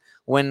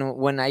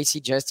 When I see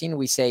Justine,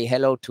 we say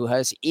hello to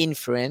us in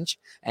French,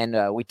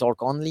 and we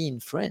talk only in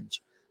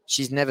French.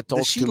 She's never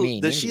talked to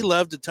me. Does she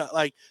love to talk?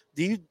 Like,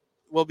 do you?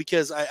 Well,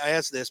 because I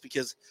asked this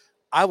because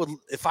when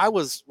I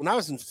was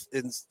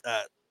in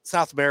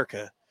South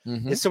America,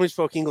 Mm-hmm. if somebody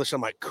spoke English,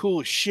 I'm like, cool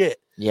as shit.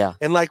 Yeah.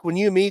 And like when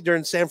you and me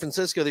during San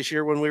Francisco this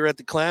year when we were at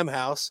the Clam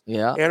House,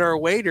 and our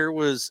waiter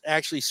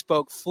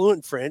spoke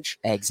fluent French.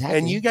 Exactly.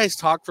 And you guys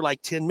talked for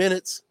like 10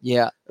 minutes.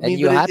 Yeah. I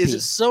mean, but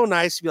it's so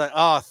nice to be like,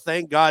 oh,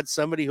 thank God,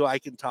 somebody who I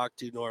can talk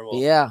to normal.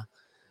 Yeah.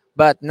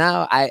 But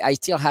now I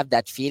still have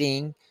that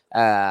feeling.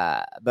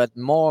 But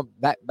more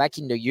back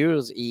in the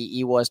years,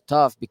 it was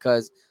tough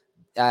because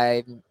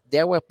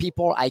there were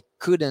people I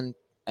couldn't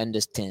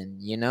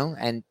understand,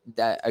 and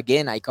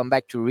again I come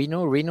back to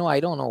Reno. I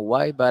don't know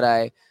why, but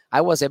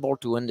I was able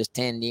to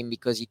understand him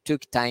because it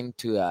took time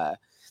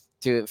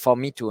for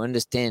me to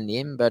understand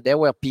him. But there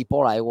were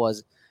people I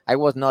was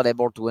not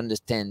able to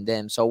understand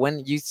them. So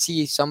when you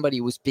see somebody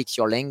who speaks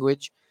your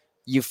language,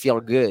 you feel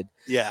good.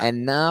 Yeah.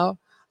 And now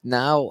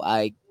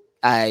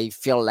I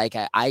feel like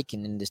I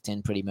can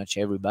understand pretty much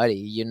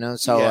everybody,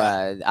 so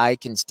I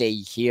can stay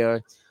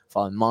here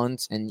for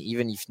months, and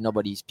even if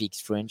nobody speaks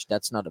French,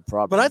 that's not a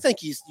problem. But I think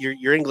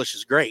your English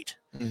is great.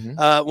 Mm-hmm.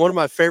 One of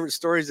my favorite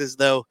stories is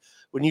though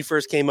when you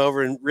first came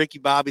over and Ricky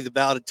Bobby, the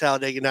Ballad of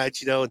Talladega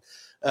Nights, and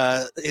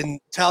in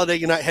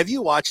Talladega Night, have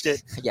you watched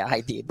it? Yeah, I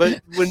did.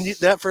 But when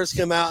that first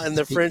came out and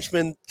the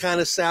Frenchman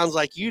kind of sounds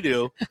like you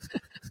do,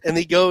 and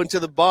they go into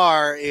the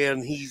bar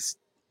and he's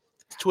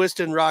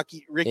twisting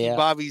Ricky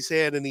Bobby's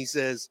hand and he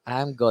says,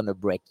 "I'm gonna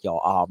break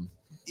your arm."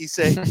 He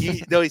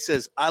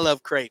says, "I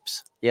love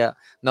crepes." Yeah.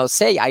 No,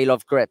 say I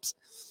love crepes.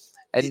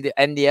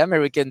 And the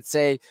Americans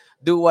say,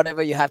 "Do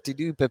whatever you have to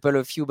do, Pepper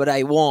a few, but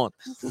I won't."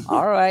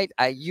 All right.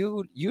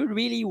 You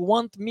really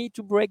want me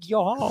to break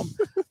your arm?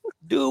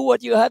 Do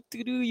what you have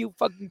to do, you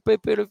fucking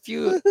Pepper a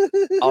few.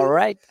 All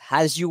right.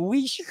 As you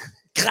wish.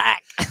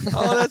 Crack.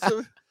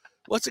 Oh,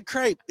 what's a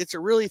crepe? It's a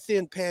really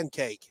thin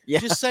pancake. Yeah.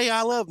 Just say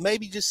I love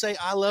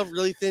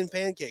really thin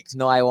pancakes.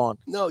 No, I won't.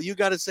 No, you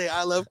got to say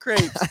I love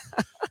crepes.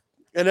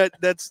 And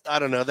that's I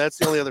don't know. That's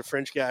the only other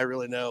French guy I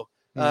really know.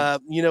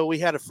 We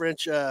had a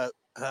French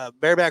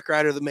bareback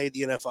rider that made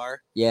the NFR.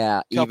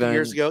 Yeah, a couple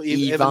years ago.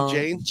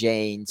 Evan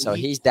Jane. So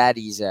his dad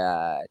is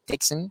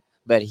Texan,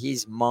 but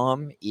his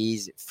mom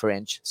is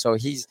French. So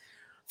his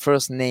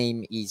first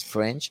name is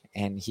French,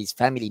 and his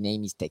family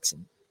name is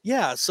Texan.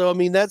 Yeah. So I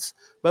mean,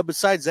 but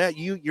besides that,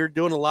 you're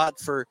doing a lot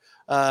for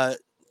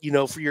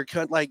for your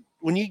country. Like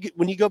when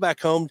you go back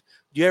home,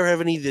 do you ever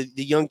have any of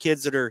the young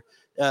kids that are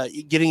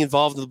getting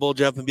involved in the bull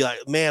jump and be like,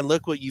 man,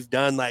 look what you've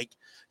done. Like,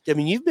 I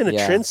mean, you've been a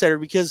trendsetter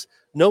because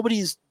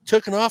nobody's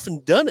taken off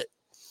and done it.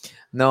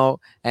 No.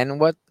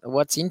 And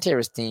what's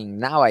interesting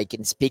now, I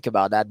can speak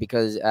about that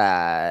because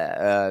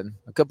a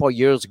couple of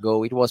years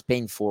ago, it was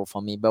painful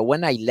for me. But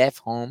when I left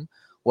home,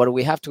 what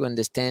we have to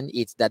understand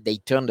is that they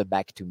turned their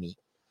back to me.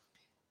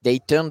 They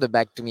turned their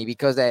back to me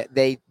because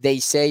they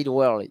said,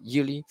 well,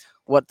 Yuli,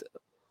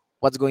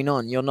 what's going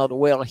on? You're not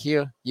well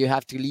here. You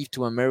have to leave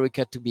to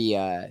America to be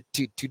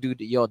to do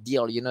your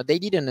deal. They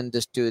didn't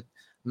understood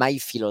my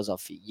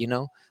philosophy.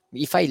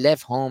 If I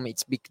left home,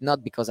 it's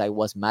not because I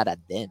was mad at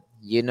them.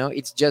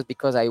 It's just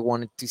because I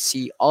wanted to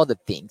see other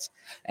things,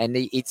 and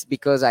it's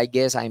because I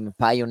guess I'm a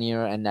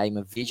pioneer and I'm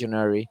a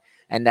visionary,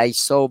 and I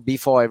saw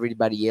before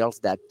everybody else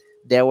that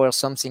there was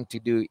something to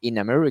do in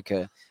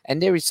America,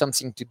 and there is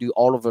something to do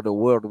all over the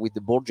world with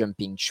the bull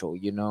jumping show.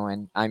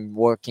 And I'm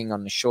working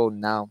on a show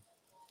now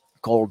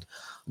called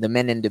The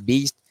Man and the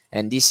Beast,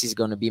 and this is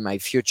going to be my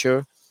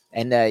future,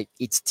 and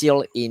it's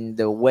still in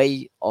the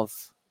way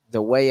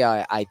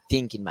I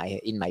think in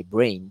my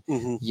brain.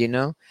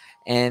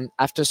 And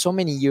after so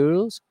many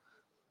years,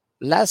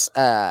 last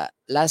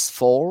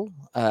fall,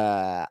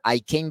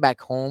 I came back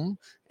home,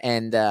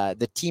 and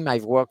the team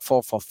I've worked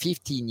for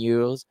 15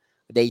 years,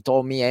 they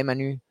told me, "Hey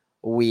Manu,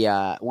 we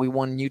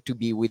want you to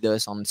be with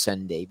us on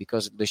Sunday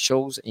because the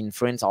shows in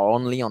France are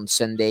only on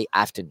Sunday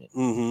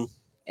afternoon."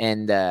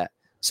 And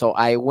so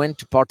I went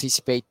to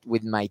participate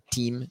with my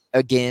team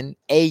again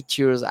 8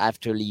 years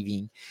after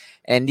leaving,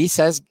 and this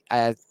has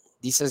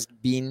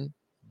been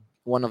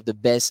one of the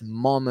best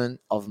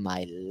moments of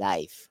my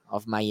life,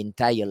 of my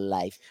entire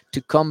life,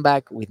 to come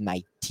back with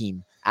my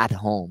team at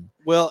home.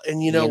 Well,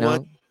 and you know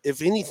what?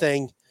 If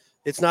anything,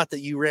 it's not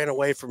that you ran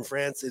away from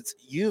France. It's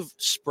you've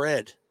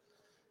spread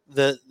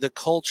the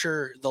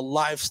culture, the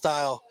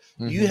lifestyle.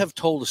 You have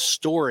told a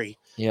story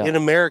in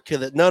America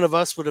that none of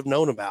us would have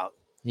known about.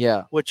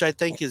 Yeah, which I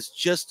think is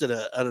just an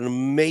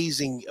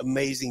amazing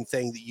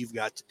thing that you've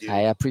got to do. I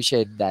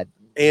appreciate that.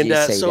 And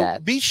so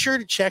be sure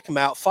to check him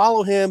out.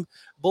 Follow him,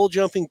 Bull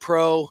Jumping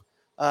Pro.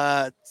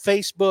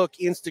 Facebook,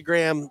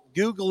 Instagram.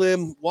 Google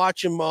him.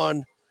 Watch him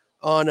on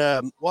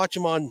the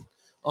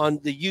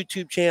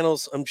YouTube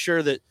channels. I'm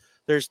sure that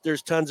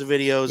there's tons of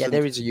videos. Yeah,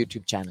 there is a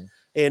YouTube channel.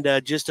 And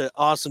just an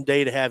awesome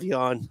day to have you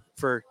on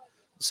for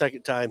the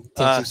second time.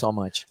 Thank you so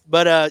much.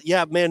 But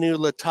yeah, Manu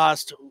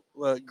Lataste,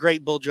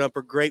 great bull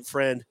jumper, great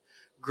friend,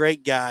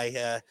 great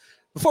guy.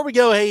 Before we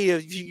go, hey,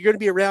 if you're going to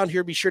be around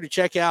here, be sure to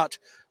check out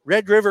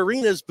Red River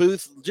Arena's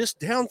booth, just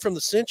down from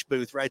the cinch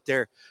booth right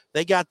there.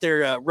 They got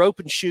their rope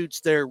and shoots,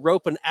 their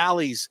rope and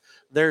alleys,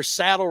 their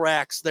saddle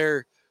racks,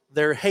 their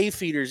hay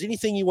feeders,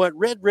 anything you want,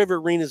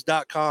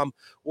 redriverarenas.com,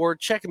 or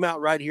check them out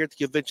right here at the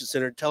convention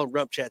center and tell them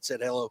RümpChät said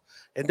hello.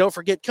 And don't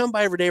forget, come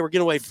by every day. We're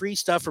giving away free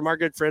stuff from our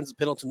good friends at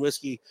Pendleton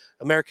Whiskey,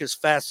 America's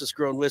fastest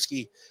growing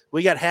whiskey.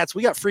 We got hats.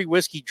 We got free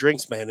whiskey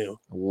drinks, Manu.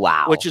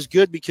 Wow. Which is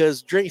good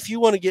because if you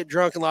want to get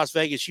drunk in Las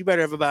Vegas, you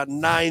better have about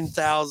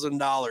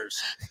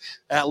 $9,000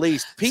 at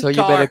least. Pete Carr, you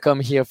better come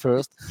here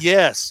first.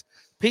 Yes.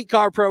 Pete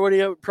Carr Pro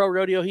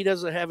Rodeo. He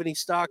doesn't have any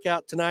stock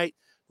out tonight.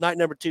 Night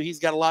number 2, he's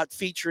got a lot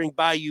featuring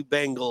Bayou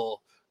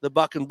Bengal, the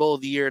Buck and Bull of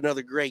the Year, and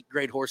other great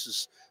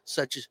horses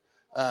such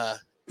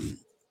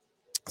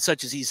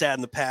as he's had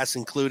in the past,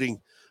 including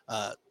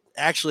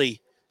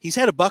actually he's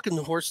had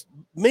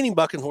many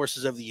Buck and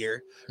Horses of the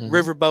Year,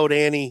 Riverboat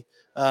Annie,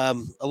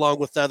 along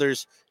with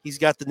others. He's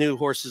got the new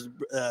horses,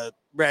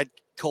 Brad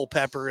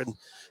Culpepper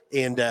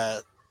and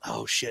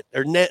oh shit,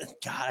 or God,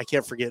 I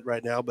can't forget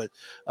right now. But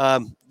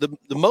the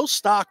most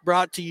stock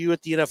brought to you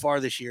at the NFR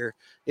this year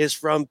is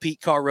from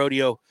Pete Carr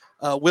Rodeo.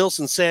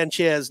 Wilson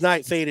Sanchez,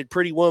 Night Faded,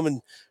 Pretty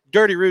Woman,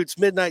 Dirty Roots,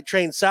 Midnight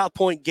Train, South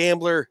Point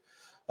Gambler,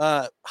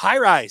 High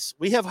Rise.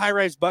 We have High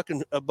Rise Buck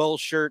and Bull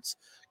shirts,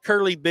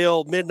 Curly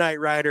Bill, Midnight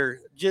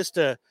Rider. Just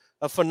a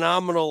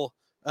phenomenal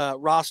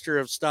roster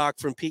of stock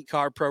from Pete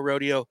Carr Pro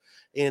Rodeo,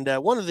 and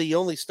one of the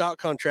only stock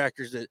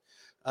contractors that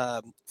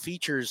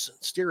features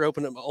steer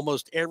open at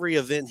almost every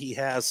event he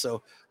has.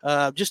 So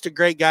just a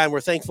great guy, and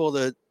we're thankful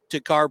to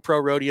Carr Pro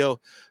Rodeo.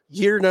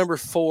 Year number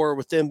 4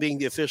 with them being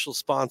the official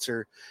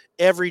sponsor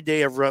every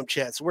day of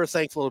RümpChät. So we're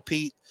thankful to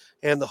Pete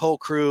and the whole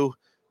crew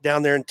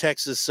down there in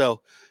Texas. So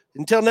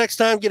until next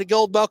time, get a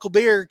Gold Buckle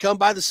beer. Come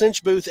by the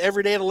cinch booth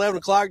every day at 11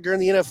 o'clock during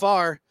the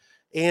NFR.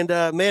 And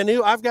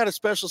Manu, I've got a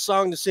special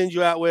song to send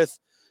you out with.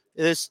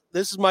 This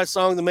is my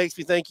song that makes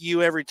me think of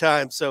you every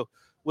time. So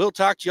we'll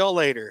talk to y'all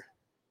later.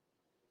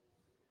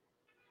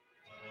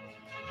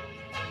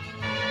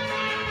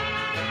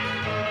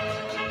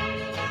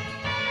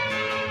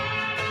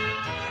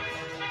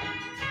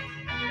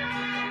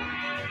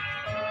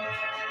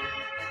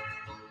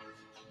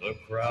 The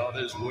crowd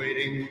is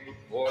waiting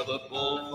for the bull.